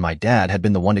reversed and my dad had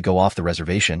been the one to go off the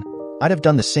reservation, I'd have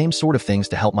done the same sort of things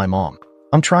to help my mom.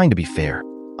 I'm trying to be fair.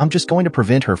 I'm just going to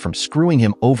prevent her from screwing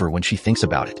him over when she thinks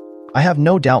about it. I have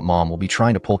no doubt Mom will be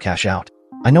trying to pull cash out.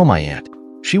 I know my aunt.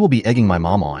 She will be egging my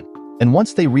mom on. And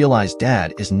once they realize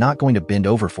Dad is not going to bend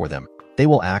over for them, they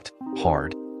will act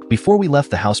hard. Before we left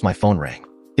the house, my phone rang.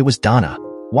 It was Donna.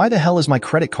 Why the hell is my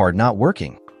credit card not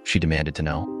working? She demanded to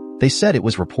know. They said it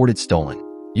was reported stolen.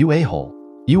 You a-hole.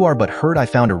 You are but hurt I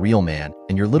found a real man,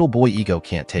 and your little boy ego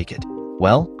can't take it.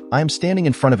 Well, I am standing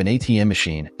in front of an ATM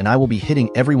machine, and I will be hitting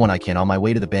everyone I can on my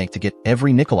way to the bank to get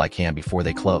every nickel I can before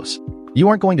they close. You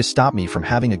aren't going to stop me from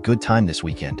having a good time this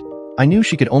weekend. I knew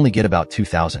she could only get about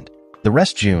 $2,000. The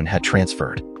rest June had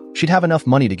transferred. She'd have enough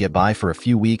money to get by for a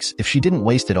few weeks if she didn't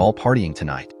waste it all partying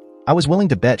tonight. I was willing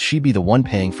to bet she'd be the one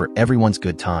paying for everyone's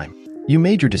good time. You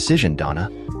made your decision,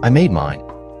 Donna. I made mine.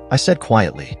 I said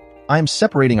quietly. I am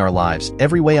separating our lives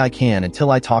every way I can until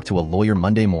I talk to a lawyer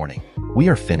Monday morning. We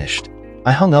are finished.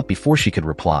 I hung up before she could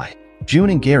reply. June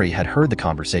and Gary had heard the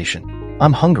conversation.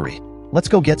 I'm hungry. Let's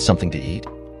go get something to eat.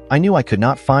 I knew I could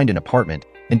not find an apartment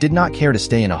and did not care to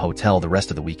stay in a hotel the rest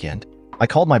of the weekend. I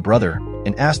called my brother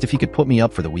and asked if he could put me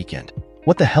up for the weekend.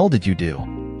 What the hell did you do?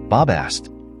 Bob asked.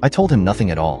 I told him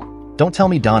nothing at all. Don't tell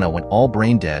me Donna went all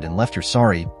brain dead and left you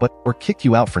sorry, or kicked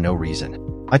you out for no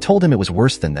reason. I told him it was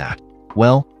worse than that.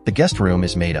 Well, the guest room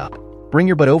is made up. Bring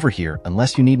your butt over here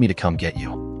unless you need me to come get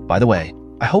you. By the way,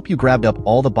 I hope you grabbed up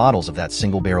all the bottles of that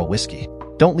single-barrel whiskey.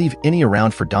 Don't leave any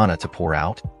around for Donna to pour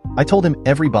out. I told him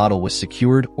every bottle was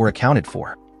secured or accounted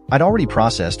for. I'd already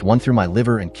processed one through my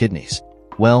liver and kidneys.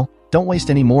 Well, don't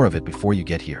waste any more of it before you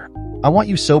get here. I want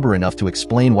you sober enough to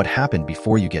explain what happened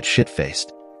before you get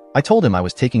shit-faced. I told him I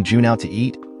was taking June out to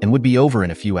eat and would be over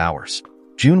in a few hours.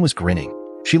 June was grinning.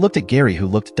 She looked at Gary, who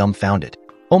looked dumbfounded.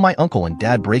 Oh, my uncle and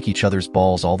dad break each other's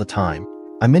balls all the time.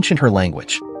 I mentioned her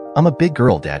language. I'm a big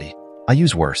girl, Daddy. I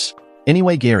use worse.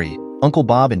 Anyway, Gary, Uncle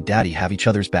Bob and Daddy have each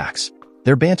other's backs.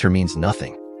 Their banter means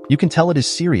nothing. You can tell it is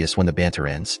serious when the banter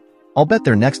ends. I'll bet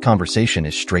their next conversation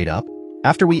is straight up.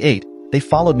 After we ate, they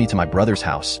followed me to my brother's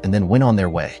house and then went on their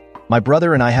way. My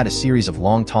brother and I had a series of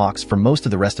long talks for most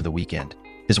of the rest of the weekend.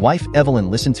 His wife,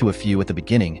 Evelyn, listened to a few at the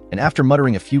beginning, and after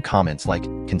muttering a few comments like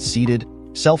conceited,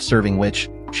 self-serving witch,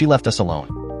 she left us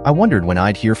alone. I wondered when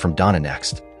I'd hear from Donna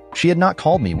next. She had not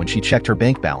called me when she checked her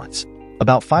bank balance.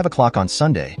 About 5 o'clock on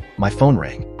Sunday, my phone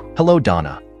rang. Hello,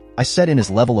 Donna. I said in as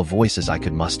level a voice as I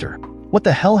could muster. What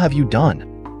the hell have you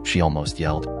done? She almost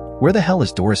yelled. Where the hell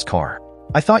is Doris' car?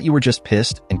 I thought you were just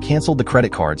pissed and canceled the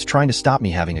credit cards trying to stop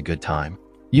me having a good time.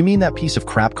 You mean that piece of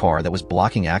crap car that was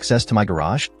blocking access to my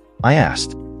garage? I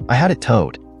asked. I had it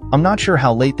towed. I'm not sure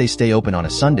how late they stay open on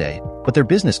a Sunday, but their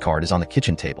business card is on the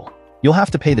kitchen table. You'll have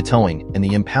to pay the towing and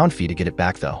the impound fee to get it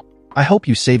back, though. I hope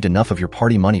you saved enough of your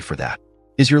party money for that.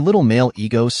 Is your little male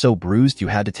ego so bruised you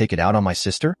had to take it out on my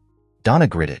sister? Donna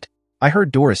gritted. I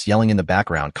heard Doris yelling in the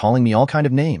background, calling me all kind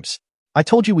of names. I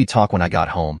told you we'd talk when I got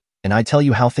home, and I'd tell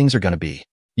you how things are gonna be.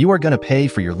 You are gonna pay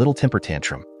for your little temper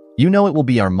tantrum. You know it will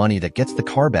be our money that gets the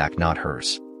car back, not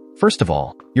hers. First of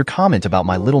all, your comment about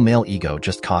my little male ego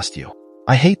just cost you.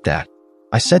 I hate that,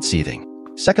 I said, seething.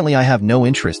 Secondly, I have no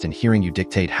interest in hearing you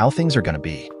dictate how things are gonna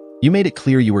be. You made it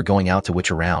clear you were going out to witch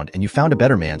around and you found a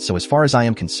better man, so as far as I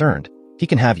am concerned, he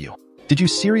can have you. Did you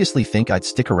seriously think I'd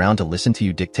stick around to listen to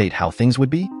you dictate how things would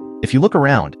be? If you look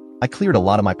around, I cleared a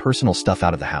lot of my personal stuff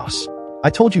out of the house.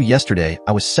 I told you yesterday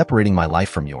I was separating my life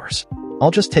from yours. I'll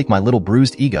just take my little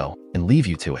bruised ego and leave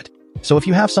you to it. So if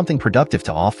you have something productive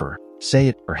to offer, say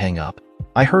it or hang up."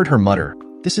 I heard her mutter,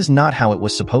 "This is not how it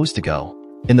was supposed to go."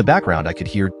 In the background, I could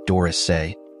hear Doris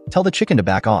say, "Tell the chicken to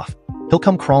back off. He'll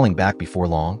come crawling back before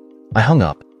long." I hung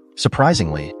up.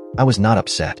 Surprisingly, I was not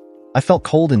upset. I felt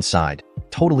cold inside,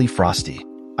 totally frosty.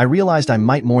 I realized I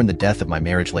might mourn the death of my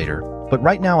marriage later, but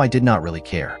right now I did not really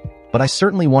care. But I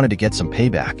certainly wanted to get some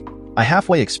payback. I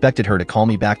halfway expected her to call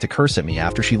me back to curse at me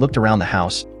after she looked around the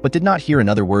house, but did not hear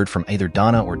another word from either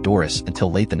Donna or Doris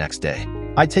until late the next day.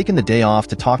 I'd taken the day off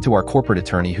to talk to our corporate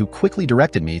attorney, who quickly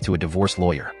directed me to a divorce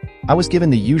lawyer. I was given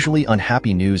the usually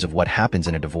unhappy news of what happens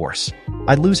in a divorce.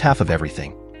 I'd lose half of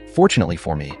everything. Fortunately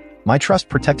for me, my trust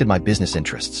protected my business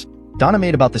interests. Donna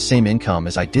made about the same income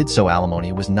as I did, so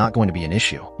alimony was not going to be an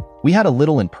issue. We had a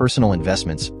little in personal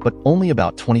investments, but only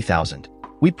about $20,000.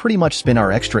 We'd pretty much spent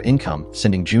our extra income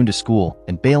sending June to school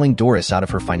and bailing Doris out of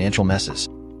her financial messes.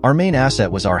 Our main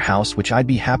asset was our house, which I'd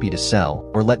be happy to sell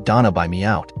or let Donna buy me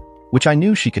out, which I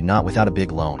knew she could not without a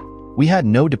big loan. We had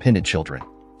no dependent children.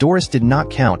 Doris did not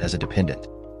count as a dependent.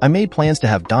 I made plans to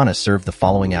have Donna served the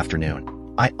following afternoon.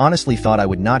 I honestly thought I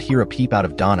would not hear a peep out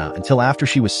of Donna until after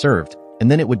she was served,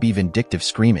 and then it would be vindictive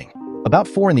screaming. About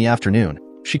 4 in the afternoon,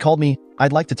 she called me.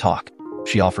 "I'd like to talk,"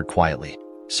 she offered quietly.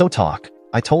 "So talk,"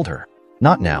 I told her.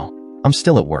 "Not now. I'm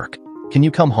still at work. Can you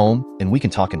come home and we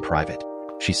can talk in private?"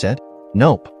 she said.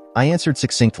 "Nope," I answered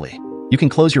succinctly. "You can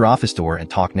close your office door and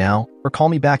talk now, or call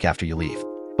me back after you leave.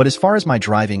 But as far as my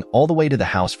driving all the way to the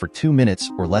house for 2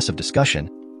 minutes or less of discussion,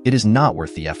 it is not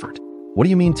worth the effort." "What do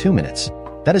you mean 2 minutes?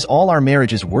 That is all our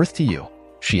marriage is worth to you?"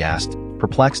 she asked,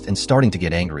 perplexed and starting to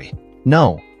get angry.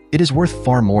 "No, it is worth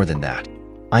far more than that,"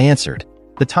 I answered.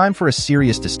 "The time for a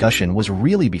serious discussion was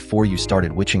really before you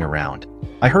started witching around."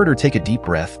 I heard her take a deep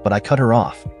breath, but I cut her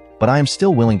off. "But I am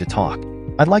still willing to talk.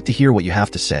 I'd like to hear what you have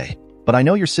to say. But I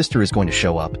know your sister is going to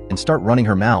show up and start running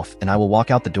her mouth, and I will walk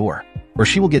out the door. Or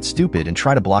she will get stupid and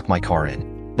try to block my car in.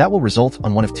 That will result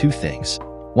on one of two things.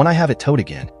 One, I have it towed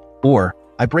again. Or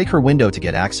I break her window to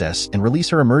get access and release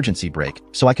her emergency brake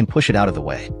so I can push it out of the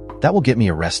way. That will get me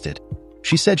arrested."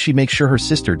 She said she'd make sure her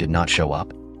sister did not show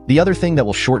up. "The other thing that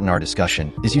will shorten our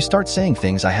discussion is you start saying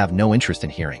things I have no interest in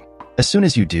hearing. As soon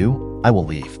as you do, I will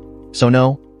leave. So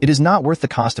no, it is not worth the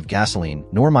cost of gasoline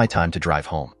nor my time to drive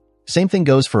home. Same thing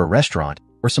goes for a restaurant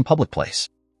or some public place.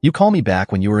 You call me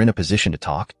back when you are in a position to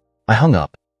talk." I hung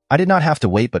up. I did not have to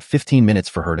wait but 15 minutes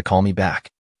for her to call me back.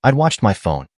 I'd watched my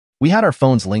phone. We had our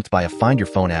phones linked by a Find Your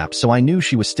Phone app, so I knew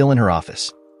she was still in her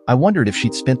office. I wondered if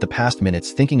she'd spent the past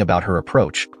minutes thinking about her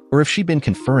approach, or if she'd been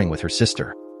conferring with her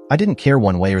sister. I didn't care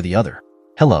one way or the other.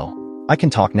 "Hello, I can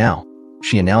talk now,"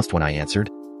 she announced when I answered.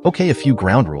 "Okay, a few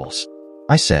ground rules,"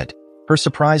 I said. Her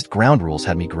surprised ground rules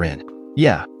had me grin.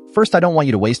 "Yeah, first, I don't want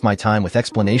you to waste my time with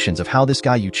explanations of how this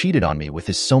guy you cheated on me with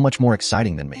is so much more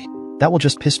exciting than me. That will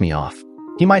just piss me off.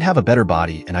 He might have a better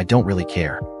body and I don't really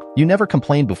care. You never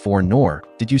complained before, nor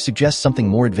did you suggest something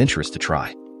more adventurous to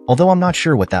try. Although I'm not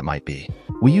sure what that might be.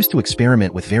 We used to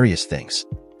experiment with various things.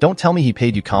 Don't tell me he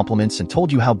paid you compliments and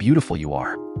told you how beautiful you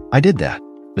are. I did that.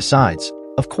 Besides,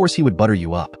 of course he would butter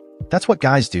you up. That's what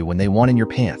guys do when they want in your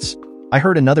pants." I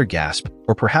heard another gasp,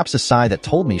 or perhaps a sigh that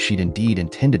told me she'd indeed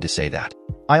intended to say that.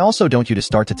 "I also don't you to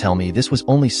start to tell me this was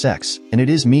only sex, and it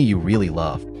is me you really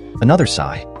love." Another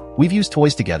sigh. "We've used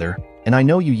toys together, and I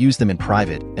know you use them in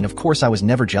private, and of course I was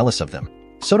never jealous of them.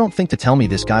 So don't think to tell me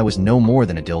this guy was no more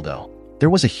than a dildo. There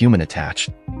was a human attached."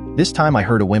 This time I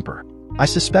heard a whimper. I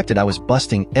suspected I was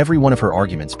busting every one of her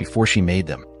arguments before she made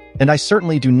them. "And I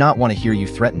certainly do not want to hear you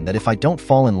threaten that if I don't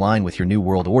fall in line with your new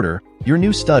world order, your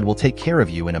new stud will take care of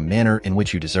you in a manner in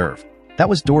which you deserve." That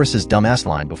was Doris's dumbass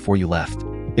line before you left.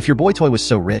 If your boy toy was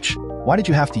so rich, why did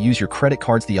you have to use your credit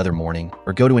cards the other morning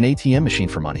or go to an ATM machine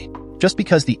for money? Just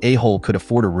because the a-hole could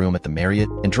afford a room at the Marriott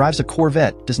and drives a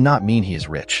Corvette does not mean he is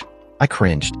rich. I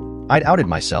cringed. I'd outed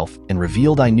myself and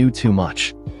revealed I knew too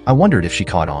much. I wondered if she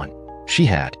caught on. She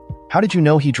had. "How did you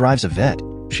know he drives a vet?"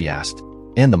 she asked.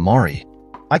 "And the Mari."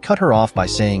 I cut her off by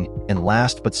saying, "And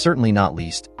last but certainly not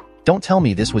least, don't tell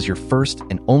me this was your first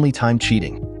and only time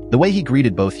cheating. The way he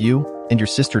greeted both you and your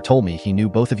sister told me he knew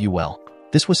both of you well.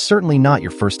 This was certainly not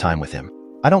your first time with him.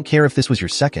 I don't care if this was your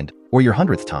second or your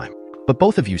 100th time, but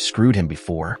both of you screwed him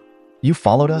before." "You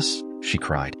followed us?" she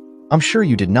cried. "I'm sure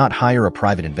you did not hire a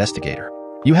private investigator.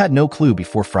 You had no clue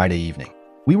before Friday evening.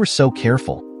 We were so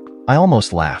careful." I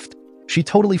almost laughed. She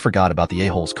totally forgot about the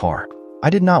a-hole's car. I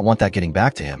did not want that getting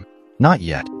back to him. Not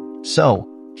yet. "So,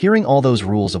 hearing all those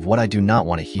rules of what I do not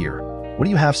want to hear, what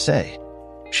do you have to say?"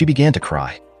 She began to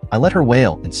cry. I let her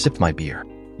wail and sipped my beer.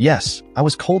 Yes, I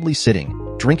was coldly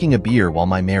sitting, drinking a beer while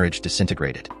my marriage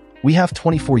disintegrated. We have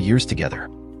 24 years together.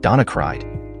 Donna cried.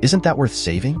 Isn't that worth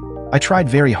saving? I tried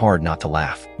very hard not to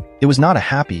laugh. It was not a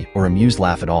happy or amused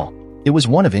laugh at all. It was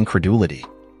one of incredulity.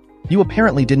 You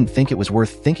apparently didn't think it was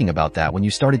worth thinking about that when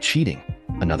you started cheating.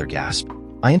 Another gasp.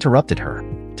 I interrupted her.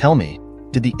 Tell me,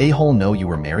 did the a-hole know you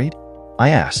were married? I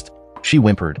asked. She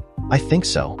whimpered. I think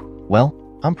so. Well,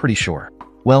 I'm pretty sure.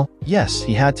 Well, yes,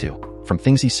 he had to. From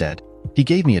things he said. He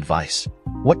gave me advice.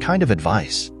 What kind of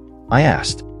advice? I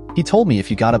asked. He told me if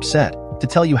you got upset, to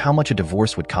tell you how much a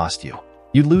divorce would cost you.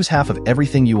 You'd lose half of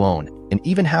everything you own, and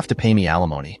even have to pay me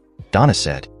alimony. Donna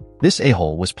said. This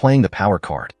a-hole was playing the power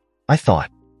card. I thought.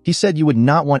 He said you would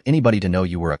not want anybody to know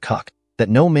you were a cuck, that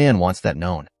no man wants that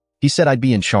known. He said I'd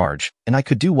be in charge, and I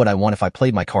could do what I want if I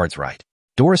played my cards right.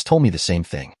 Doris told me the same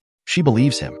thing. She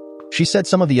believes him. She said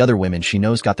some of the other women she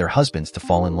knows got their husbands to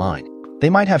fall in line. They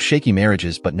might have shaky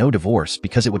marriages but no divorce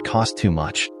because it would cost too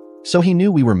much. So he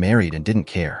knew we were married and didn't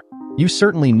care. You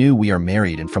certainly knew we are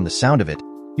married, and from the sound of it,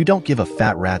 you don't give a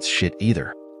fat rat's shit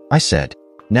either. I said.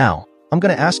 Now, I'm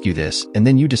gonna ask you this, and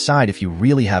then you decide if you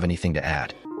really have anything to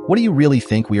add. What do you really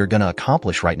think we are gonna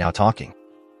accomplish right now talking?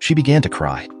 She began to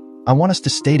cry. I want us to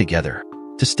stay together.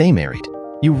 To stay married.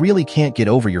 You really can't get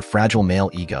over your fragile male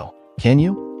ego, can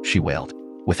you? She wailed.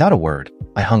 Without a word,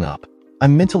 I hung up. I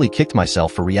mentally kicked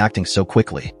myself for reacting so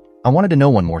quickly. I wanted to know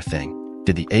one more thing.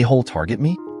 Did the a-hole target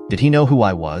me? Did he know who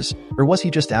I was, or was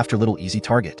he just after little easy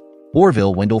target?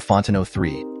 Orville Wendell Fontenot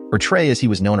III, or Trey as he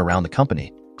was known around the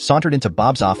company, sauntered into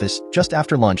Bob's office just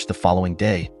after lunch the following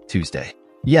day, Tuesday.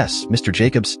 Yes, Mr.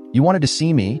 Jacobs, you wanted to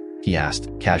see me? He asked,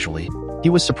 casually. He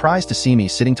was surprised to see me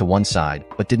sitting to one side,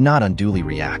 but did not unduly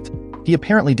react. He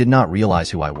apparently did not realize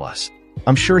who I was.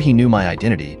 I'm sure he knew my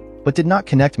identity, but did not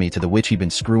connect me to the witch he'd been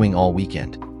screwing all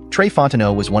weekend. Trey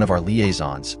Fontenot was one of our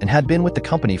liaisons and had been with the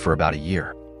company for about a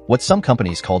year. What some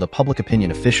companies called a public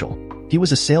opinion official. He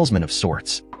was a salesman of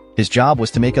sorts. His job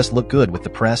was to make us look good with the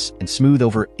press and smooth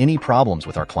over any problems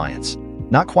with our clients.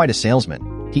 Not quite a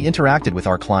salesman, he interacted with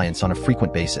our clients on a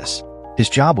frequent basis. His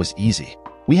job was easy.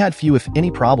 We had few if any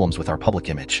problems with our public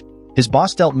image. His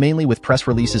boss dealt mainly with press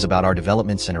releases about our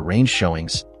developments and arranged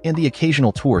showings, and the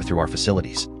occasional tour through our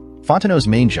facilities. Fontenot's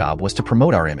main job was to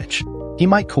promote our image. He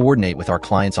might coordinate with our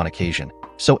clients on occasion,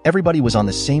 so everybody was on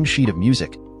the same sheet of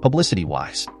music,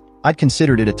 publicity-wise. I'd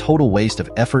considered it a total waste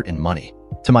of effort and money.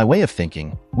 To my way of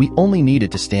thinking, we only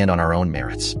needed to stand on our own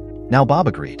merits. Now Bob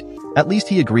agreed. At least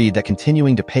he agreed that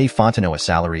continuing to pay Fontenot a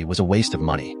salary was a waste of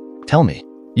money. Tell me,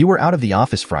 you were out of the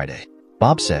office Friday.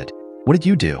 Bob said. What did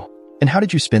you do? And how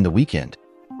did you spend the weekend?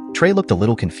 Trey looked a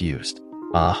little confused.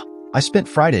 I spent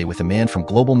Friday with a man from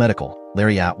Global Medical,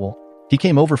 Larry Atwell. He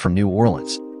came over from New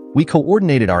Orleans. We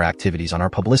coordinated our activities on our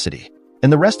publicity.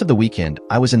 And the rest of the weekend,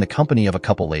 I was in the company of a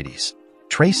couple ladies.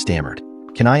 Trey stammered.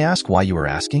 Can I ask why you were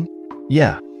asking?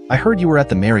 Yeah, I heard you were at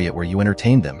the Marriott where you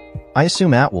entertained them. I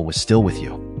assume Atwell was still with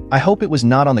you. I hope it was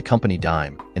not on the company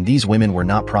dime, and these women were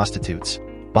not prostitutes.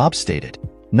 Bob stated.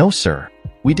 No, sir.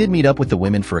 We did meet up with the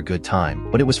women for a good time,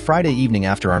 but it was Friday evening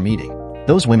after our meeting.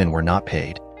 Those women were not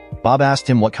paid. Bob asked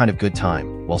him what kind of good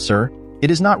time. Well, sir,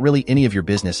 it is not really any of your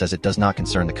business as it does not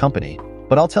concern the company,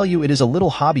 but I'll tell you it is a little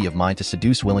hobby of mine to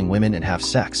seduce willing women and have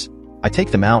sex. I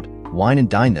take them out, wine and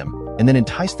dine them, and then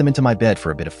entice them into my bed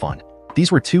for a bit of fun.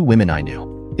 These were two women I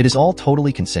knew. It is all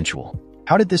totally consensual.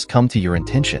 How did this come to your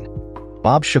intention?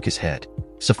 Bob shook his head.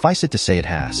 Suffice it to say it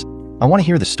has. I want to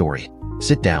hear the story.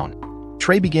 Sit down.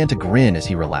 Trey began to grin as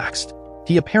he relaxed.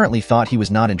 He apparently thought he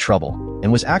was not in trouble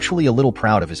and was actually a little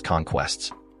proud of his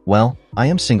conquests. Well, I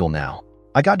am single now.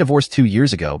 I got divorced 2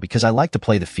 years ago because I like to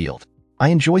play the field. I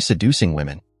enjoy seducing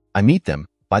women. I meet them,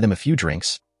 buy them a few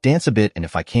drinks, dance a bit, and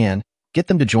if I can, get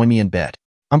them to join me in bed.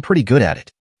 I'm pretty good at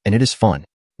it. And it is fun.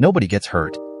 Nobody gets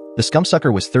hurt. The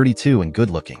scumsucker was 32 and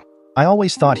good-looking. I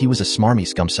always thought he was a smarmy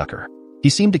scumsucker. He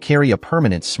seemed to carry a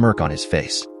permanent smirk on his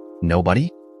face. Nobody?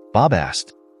 Bob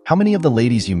asked. How many of the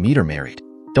ladies you meet are married?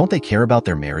 Don't they care about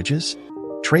their marriages?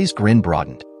 Trey's grin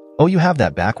broadened. Oh, you have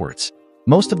that backwards.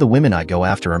 Most of the women I go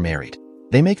after are married.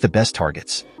 They make the best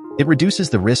targets. It reduces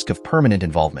the risk of permanent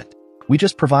involvement. We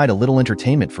just provide a little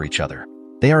entertainment for each other.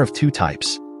 They are of two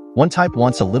types. One type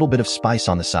wants a little bit of spice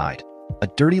on the side. A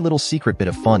dirty little secret bit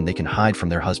of fun they can hide from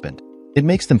their husband. It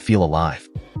makes them feel alive,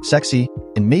 sexy,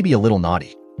 and maybe a little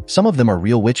naughty. Some of them are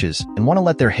real witches and want to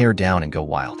let their hair down and go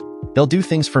wild. They'll do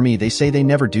things for me they say they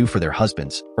never do for their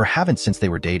husbands or haven't since they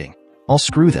were dating. I'll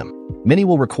screw them. Minnie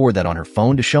will record that on her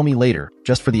phone to show me later,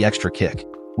 just for the extra kick.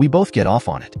 We both get off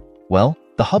on it. Well,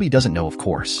 the hubby doesn't know, of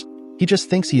course. He just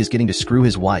thinks he is getting to screw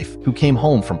his wife, who came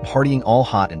home from partying all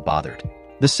hot and bothered.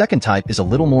 The second type is a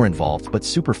little more involved but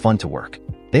super fun to work.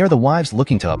 They are the wives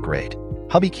looking to upgrade.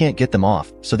 Hubby can't get them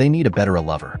off, so they need a better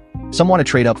lover. Some want to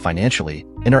trade up financially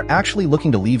and are actually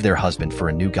looking to leave their husband for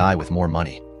a new guy with more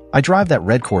money. I drive that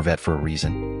red Corvette for a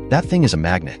reason. That thing is a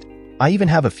magnet. I even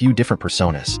have a few different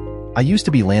personas. I used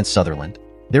to be Lance Sutherland.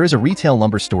 There is a retail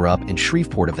lumber store up in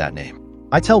Shreveport of that name.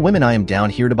 I tell women I am down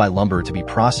here to buy lumber to be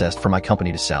processed for my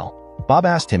company to sell. Bob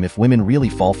asked him if women really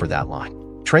fall for that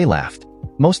line. Trey laughed.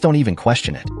 Most don't even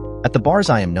question it. At the bars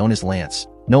I am known as Lance,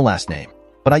 no last name.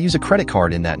 But I use a credit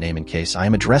card in that name in case I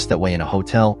am addressed that way in a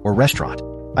hotel or restaurant.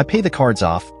 I pay the cards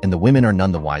off and the women are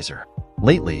none the wiser.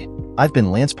 Lately, I've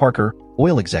been Lance Parker,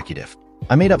 oil executive.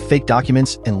 I made up fake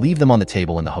documents and leave them on the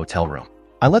table in the hotel room.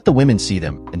 I let the women see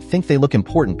them and think they look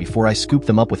important before I scoop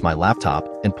them up with my laptop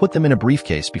and put them in a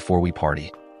briefcase before we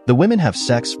party. The women have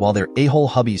sex while their a-hole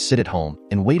hubbies sit at home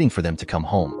and waiting for them to come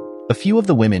home. A few of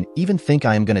the women even think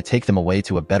I am going to take them away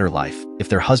to a better life if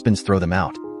their husbands throw them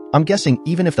out. I'm guessing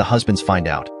even if the husbands find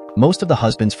out, most of the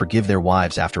husbands forgive their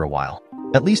wives after a while.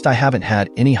 At least I haven't had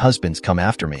any husbands come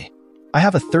after me. I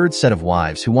have a third set of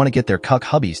wives who want to get their cuck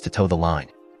hubbies to toe the line.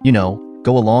 You know,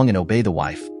 go along and obey the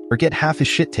wife, or get half his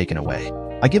shit taken away.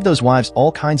 I give those wives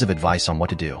all kinds of advice on what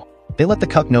to do. They let the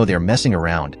cuck know they're messing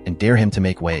around and dare him to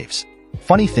make waves.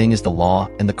 Funny thing is the law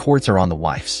and the courts are on the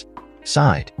wife's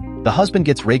side. The husband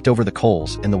gets raked over the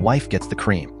coals and the wife gets the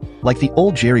cream. Like the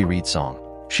old Jerry Reed song.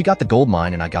 She got the gold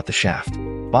mine and I got the shaft.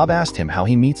 Bob asked him how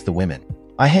he meets the women.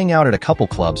 I hang out at a couple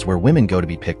clubs where women go to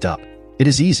be picked up. It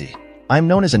is easy. I am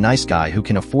known as a nice guy who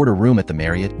can afford a room at the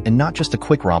Marriott and not just a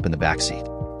quick romp in the backseat.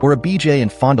 Or a BJ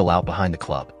and fondle out behind the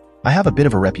club. I have a bit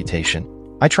of a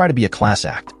reputation. I try to be a class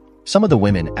act. Some of the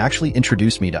women actually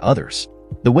introduce me to others.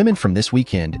 The women from this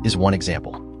weekend is one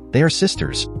example. They are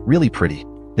sisters, really pretty.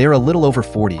 They are a little over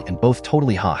 40 and both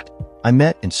totally hot. I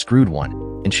met and screwed one,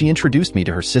 and she introduced me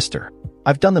to her sister.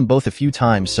 I've done them both a few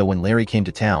times, so when Larry came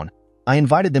to town, I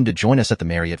invited them to join us at the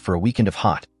Marriott for a weekend of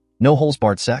hot,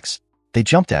 no-holds-barred sex. They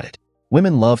jumped at it.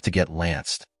 Women love to get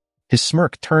lanced. His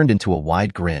smirk turned into a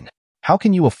wide grin. How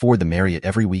can you afford the Marriott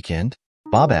every weekend?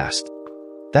 Bob asked.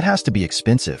 That has to be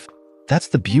expensive. That's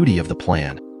the beauty of the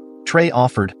plan. Trey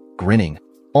offered, grinning,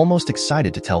 almost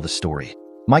excited to tell the story.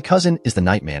 My cousin is the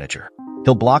night manager.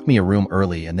 He'll block me a room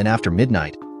early and then after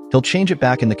midnight, he'll change it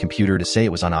back in the computer to say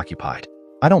it was unoccupied.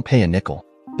 I don't pay a nickel.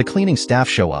 The cleaning staff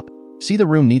show up, see the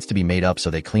room needs to be made up so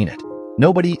they clean it.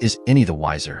 Nobody is any the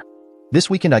wiser. This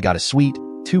weekend I got a suite,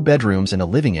 2 bedrooms and a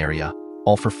living area,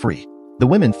 all for free. The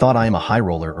women thought I am a high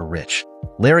roller or rich.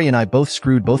 Larry and I both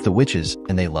screwed both the witches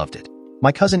and they loved it.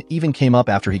 My cousin even came up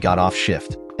after he got off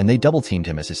shift, and they double-teamed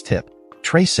him as his tip.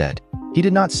 Trey said, he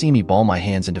did not see me ball my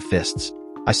hands into fists.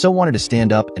 I so wanted to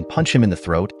stand up and punch him in the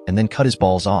throat and then cut his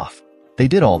balls off. They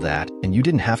did all that, and you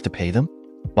didn't have to pay them?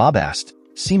 Bob asked,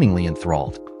 seemingly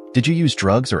enthralled. Did you use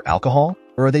drugs or alcohol,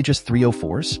 or are they just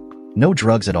 304s? No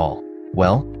drugs at all.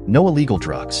 Well, no illegal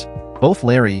drugs. Both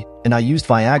Larry and I used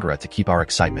Viagra to keep our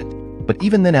excitement. But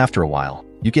even then after a while,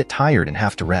 you get tired and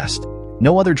have to rest.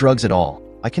 No other drugs at all.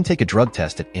 I can take a drug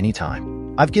test at any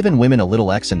time. I've given women a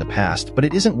little X in the past, but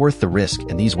it isn't worth the risk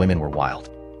and these women were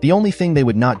wild. The only thing they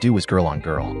would not do was girl on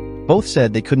girl. Both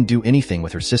said they couldn't do anything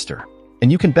with her sister.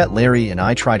 And you can bet Larry and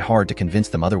I tried hard to convince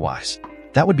them otherwise.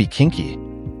 That would be kinky.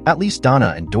 At least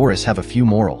Donna and Doris have a few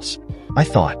morals. I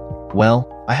thought,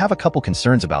 well, I have a couple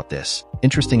concerns about this,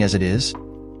 interesting as it is.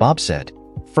 Bob said,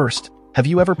 first, have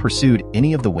you ever pursued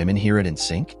any of the women here at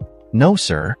NSYNC? No,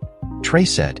 sir. Trey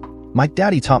said, my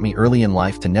daddy taught me early in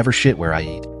life to never shit where I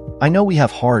eat. I know we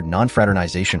have hard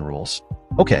non-fraternization rules.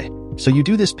 Okay, so you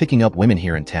do this picking up women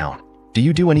here in town. Do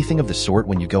you do anything of the sort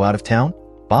when you go out of town?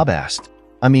 Bob asked.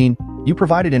 I mean, you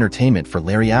provided entertainment for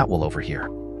Larry Atwell over here.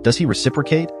 Does he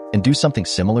reciprocate and do something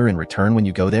similar in return when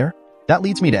you go there? That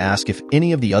leads me to ask if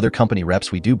any of the other company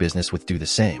reps we do business with do the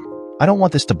same. I don't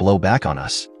want this to blow back on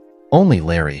us. Only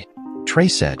Larry. Trey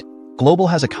said. Global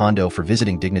has a condo for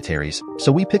visiting dignitaries,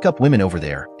 so we pick up women over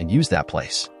there and use that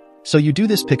place. So you do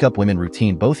this pick up women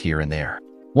routine both here and there.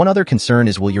 One other concern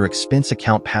is will your expense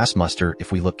account pass muster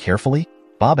if we look carefully?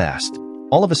 Bob asked.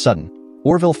 All of a sudden,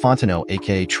 Orville Fontenot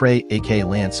aka Trey aka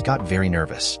Lance got very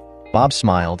nervous. Bob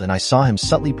smiled and I saw him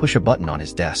subtly push a button on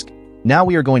his desk. Now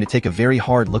we are going to take a very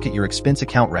hard look at your expense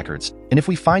account records, and if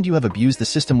we find you have abused the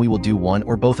system we will do one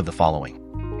or both of the following.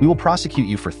 We will prosecute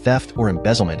you for theft or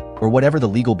embezzlement or whatever the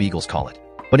legal beagles call it.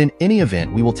 But in any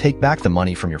event, we will take back the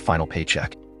money from your final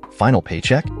paycheck. Final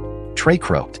paycheck? Trey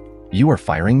croaked. You are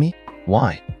firing me?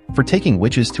 Why? For taking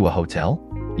witches to a hotel?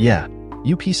 Yeah,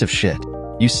 you piece of shit.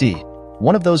 You see,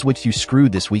 one of those which you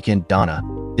screwed this weekend, Donna,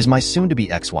 is my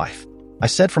soon-to-be ex-wife. I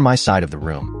said from my side of the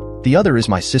room. The other is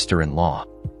my sister-in-law.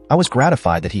 I was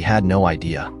gratified that he had no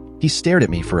idea. He stared at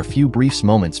me for a few brief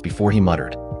moments before he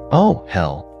muttered, "Oh,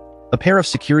 hell." A pair of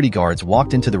security guards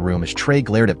walked into the room as Trey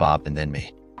glared at Bob and then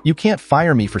me. "You can't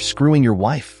fire me for screwing your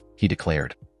wife," he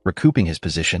declared, recouping his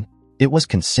position. "It was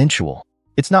consensual.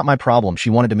 It's not my problem she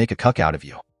wanted to make a cuck out of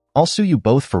you. I'll sue you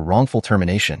both for wrongful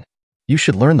termination. You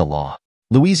should learn the law.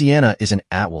 Louisiana is an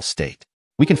at-will state.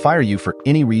 We can fire you for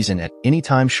any reason at any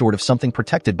time short of something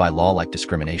protected by law like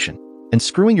discrimination. And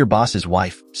screwing your boss's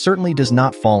wife certainly does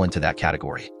not fall into that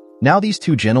category. Now these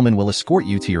two gentlemen will escort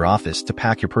you to your office to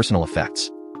pack your personal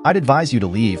effects. I'd advise you to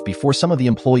leave before some of the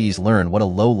employees learn what a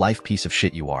low-life piece of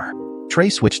shit you are." Trey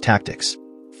switched tactics.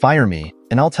 "Fire me,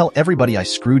 and I'll tell everybody I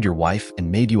screwed your wife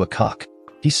and made you a cuck."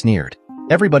 He sneered.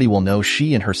 "Everybody will know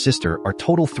she and her sister are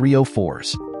total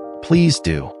 304s. "Please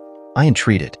do." I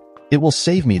entreated. "It will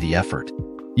save me the effort."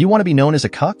 "You want to be known as a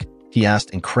cuck?" he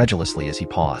asked incredulously as he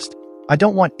paused. "I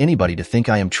don't want anybody to think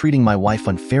I am treating my wife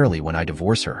unfairly when I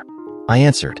divorce her," I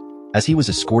answered. As he was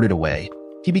escorted away,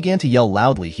 he began to yell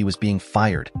loudly he was being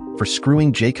fired for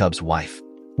screwing Jacob's wife.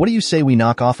 "What do you say we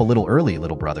knock off a little early,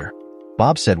 little brother?"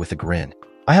 Bob said with a grin.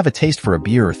 "I have a taste for a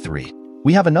beer or three.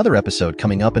 We have another episode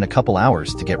coming up in a couple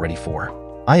hours to get ready for."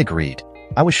 I agreed.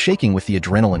 I was shaking with the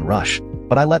adrenaline rush,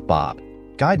 but I let Bob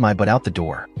guide my butt out the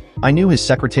door. I knew his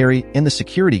secretary and the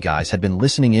security guys had been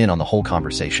listening in on the whole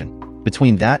conversation.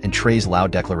 Between that and Trey's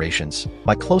loud declarations,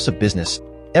 by close of business,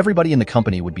 everybody in the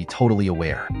company would be totally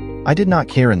aware. I did not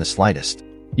care in the slightest.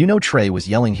 You know, Trey was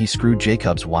yelling he screwed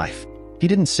Jacob's wife. He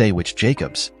didn't say which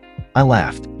Jacob's. I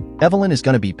laughed. "Evelyn is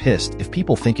gonna be pissed if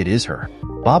people think it is her."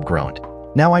 Bob groaned.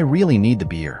 "Now I really need the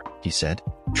beer," he said.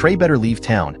 "Trey better leave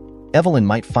town. Evelyn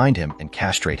might find him and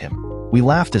castrate him." We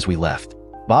laughed as we left.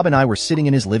 Bob and I were sitting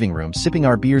in his living room sipping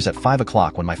our beers at 5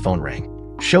 o'clock when my phone rang.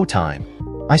 "Showtime,"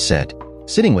 I said.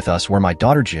 Sitting with us were my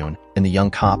daughter June and the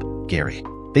young cop, Gary.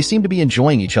 They seemed to be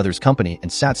enjoying each other's company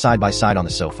and sat side by side on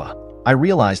the sofa. I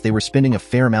realized they were spending a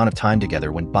fair amount of time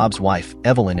together when Bob's wife,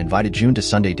 Evelyn, invited June to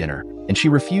Sunday dinner, and she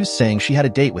refused, saying she had a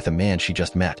date with a man she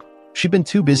just met. She'd been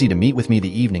too busy to meet with me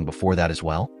the evening before that as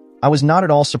well. I was not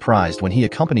at all surprised when he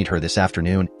accompanied her this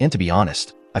afternoon, and to be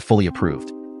honest, I fully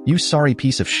approved. "You sorry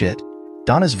piece of shit."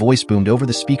 Donna's voice boomed over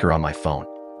the speaker on my phone.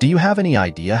 "Do you have any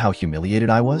idea how humiliated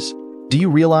I was? Do you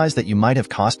realize that you might have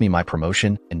cost me my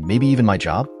promotion and maybe even my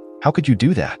job? How could you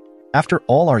do that? After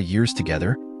all our years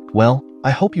together? Well,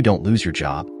 I hope you don't lose your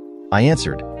job," I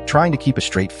answered, trying to keep a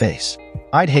straight face.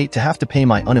 "I'd hate to have to pay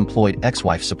my unemployed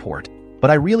ex-wife support, but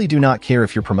I really do not care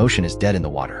if your promotion is dead in the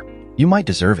water. You might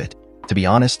deserve it. To be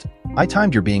honest, I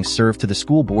timed your being served to the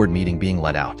school board meeting being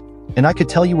let out, and I could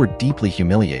tell you were deeply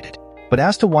humiliated. But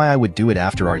as to why I would do it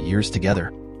after our years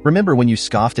together, remember when you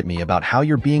scoffed at me about how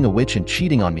your being a witch and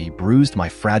cheating on me bruised my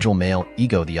fragile male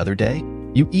ego the other day?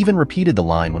 You even repeated the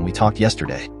line when we talked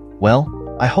yesterday. Well,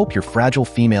 I hope your fragile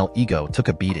female ego took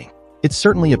a beating. It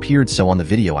certainly appeared so on the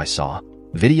video I saw."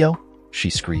 "Video?" she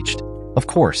screeched. "Of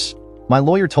course. My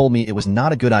lawyer told me it was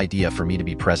not a good idea for me to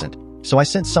be present, so I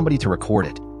sent somebody to record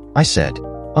it," I said.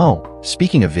 "Oh,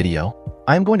 speaking of video,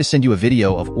 I am going to send you a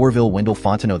video of Orville Wendell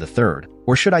Fontenot III,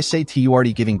 or should I say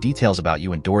TURD, giving details about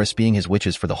you and Doris being his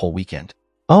witches for the whole weekend."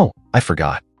 "Oh, I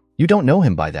forgot. You don't know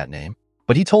him by that name.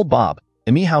 But he told Bob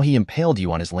and me how he impaled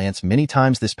you on his lance many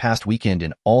times this past weekend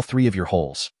in all 3 of your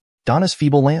holes." Donna's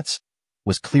feeble lance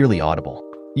was clearly audible.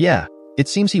 "Yeah, it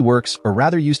seems he works, or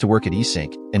rather used to work at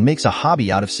eSync, and makes a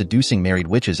hobby out of seducing married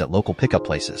witches at local pickup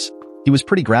places. He was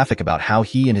pretty graphic about how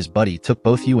he and his buddy took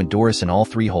both you and Doris in all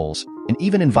 3 holes, and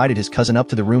even invited his cousin up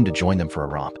to the room to join them for a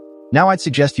romp. Now I'd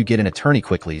suggest you get an attorney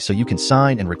quickly so you can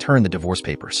sign and return the divorce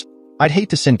papers. I'd hate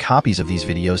to send copies of these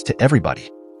videos to everybody.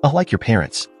 Like your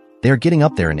parents. They are getting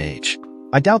up there in age.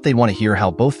 I doubt they'd want to hear how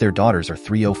both their daughters are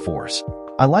 304s.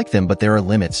 I like them, but there are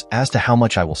limits as to how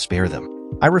much I will spare them.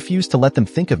 I refuse to let them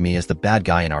think of me as the bad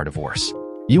guy in our divorce.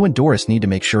 You and Doris need to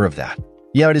make sure of that.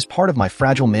 Yeah, it is part of my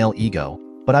fragile male ego,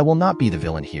 but I will not be the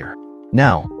villain here."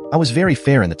 Now, I was very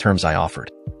fair in the terms I offered,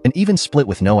 and even split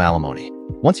with no alimony.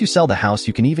 Once you sell the house,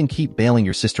 you can even keep bailing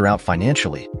your sister out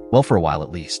financially, well, for a while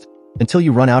at least, until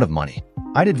you run out of money.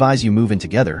 I'd advise you move in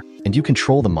together, and you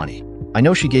control the money. I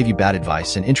know she gave you bad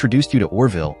advice and introduced you to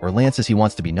Orville, or Lance as he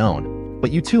wants to be known, but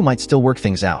you two might still work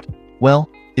things out. Well,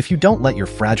 if you don't let your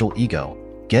fragile ego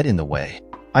get in the way."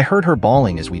 I heard her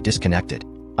bawling as we disconnected.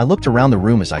 I looked around the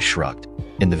room as I shrugged.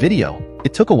 In the video,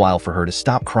 it took a while for her to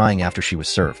stop crying after she was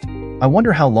served. I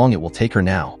wonder how long it will take her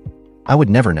now. I would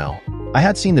never know. I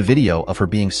had seen the video of her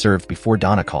being served before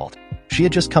Donna called. She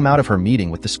had just come out of her meeting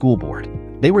with the school board.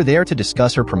 They were there to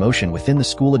discuss her promotion within the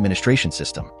school administration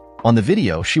system. On the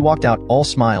video, she walked out all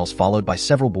smiles, followed by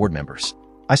several board members.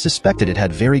 I suspected it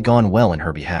had very gone well in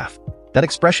her behalf. That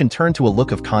expression turned to a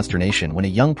look of consternation when a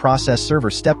young process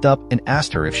server stepped up and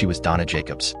asked her if she was Donna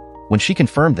Jacobs. When she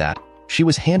confirmed that, she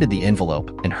was handed the envelope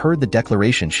and heard the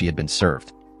declaration she had been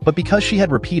served. But because she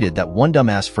had repeated that one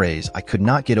dumbass phrase, I could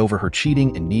not get over her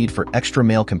cheating and need for extra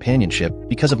male companionship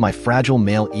because of my fragile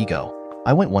male ego.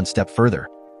 I went one step further.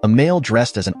 A male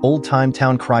dressed as an old-time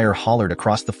town crier hollered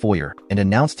across the foyer and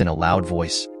announced in a loud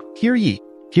voice, hear ye,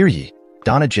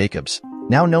 Donna Jacobs,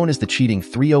 now known as the cheating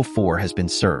 304, has been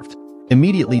served.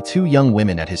 Immediately, two young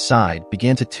women at his side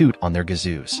began to toot on their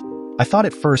kazoos. I thought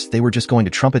at first they were just going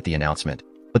to trumpet the announcement,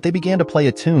 but they began to play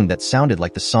a tune that sounded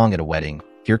like the song at a wedding,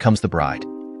 Here Comes the Bride.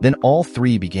 Then all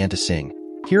three began to sing,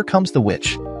 Here Comes the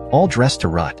Witch, all dressed to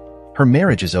rut. Her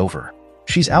marriage is over.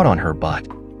 She's out on her butt.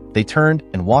 They turned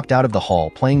and walked out of the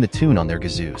hall playing the tune on their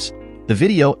kazoos. The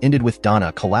video ended with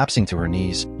Donna collapsing to her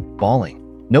knees, bawling.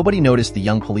 Nobody noticed the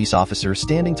young police officer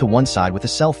standing to one side with a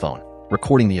cell phone,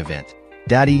 recording the event.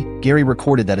 Daddy, Gary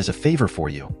recorded that as a favor for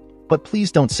you. But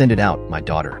please don't send it out, my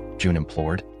daughter, June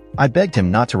implored. I begged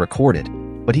him not to record it,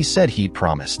 but he said he'd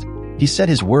promised. He said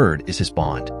his word is his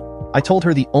bond. I told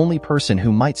her the only person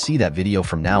who might see that video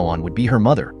from now on would be her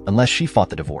mother, unless she fought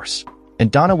the divorce.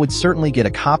 And Donna would certainly get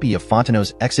a copy of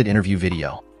Fontenot's exit interview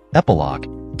video.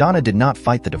 Epilogue. Donna did not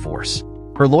fight the divorce.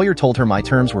 Her lawyer told her my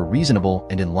terms were reasonable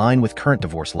and in line with current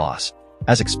divorce laws.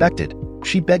 As expected,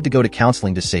 she begged to go to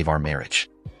counseling to save our marriage.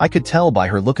 I could tell by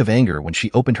her look of anger when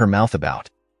she opened her mouth about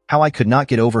how I could not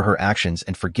get over her actions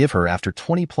and forgive her after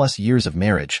 20-plus years of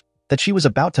marriage, that she was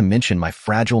about to mention my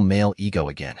fragile male ego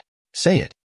again. Say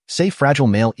it. Say fragile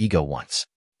male ego once.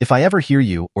 If I ever hear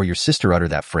you or your sister utter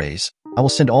that phrase, I will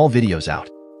send all videos out,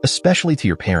 especially to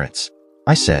your parents.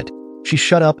 I said. She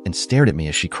shut up and stared at me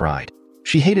as she cried.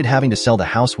 She hated having to sell the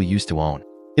house we used to own.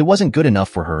 It wasn't good enough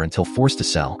for her until forced to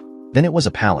sell. Then it was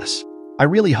a palace. I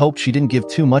really hoped she didn't give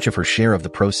too much of her share of the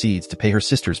proceeds to pay her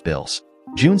sister's bills.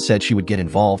 June said she would get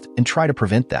involved and try to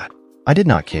prevent that. I did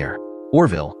not care.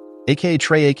 Orville, aka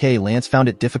Trey aka Lance, found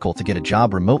it difficult to get a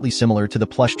job remotely similar to the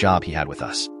plush job he had with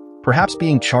us. Perhaps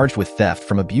being charged with theft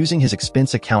from abusing his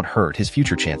expense account hurt his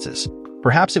future chances.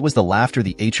 Perhaps it was the laughter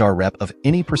the HR rep of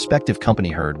any prospective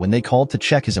company heard when they called to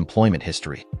check his employment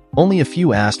history. Only a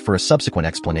few asked for a subsequent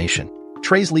explanation.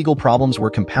 Trey's legal problems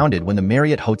were compounded when the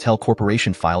Marriott Hotel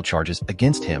Corporation filed charges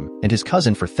against him and his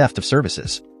cousin for theft of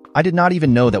services. I did not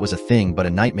even know that was a thing, but a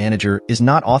night manager is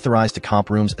not authorized to comp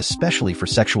rooms, especially for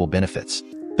sexual benefits.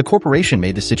 The corporation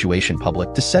made the situation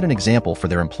public to set an example for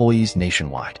their employees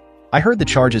nationwide. I heard the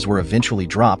charges were eventually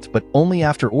dropped, but only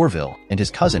after Orville and his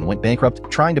cousin went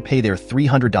bankrupt trying to pay their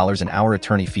 $300 an hour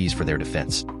attorney fees for their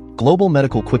defense. Global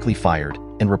Medical quickly fired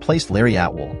and replaced Larry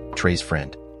Atwell, Trey's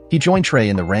friend. He joined Trey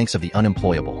in the ranks of the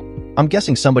unemployable. I'm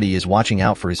guessing somebody is watching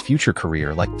out for his future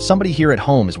career like somebody here at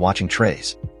home is watching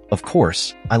Trey's. Of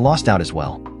course, I lost out as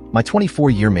well. My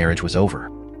 24-year marriage was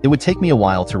over. It would take me a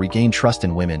while to regain trust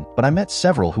in women, but I met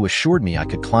several who assured me I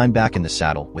could climb back in the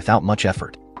saddle without much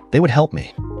effort. They would help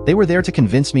me. They were there to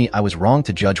convince me I was wrong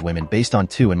to judge women based on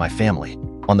two in my family.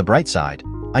 On the bright side,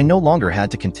 I no longer had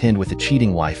to contend with a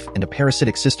cheating wife and a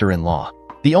parasitic sister-in-law.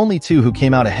 The only two who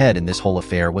came out ahead in this whole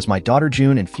affair was my daughter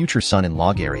June and future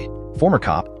son-in-law Gary, former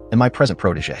cop, and my present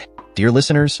protege. Dear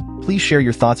listeners, please share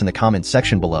your thoughts in the comments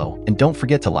section below and don't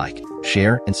forget to like,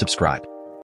 share, and subscribe.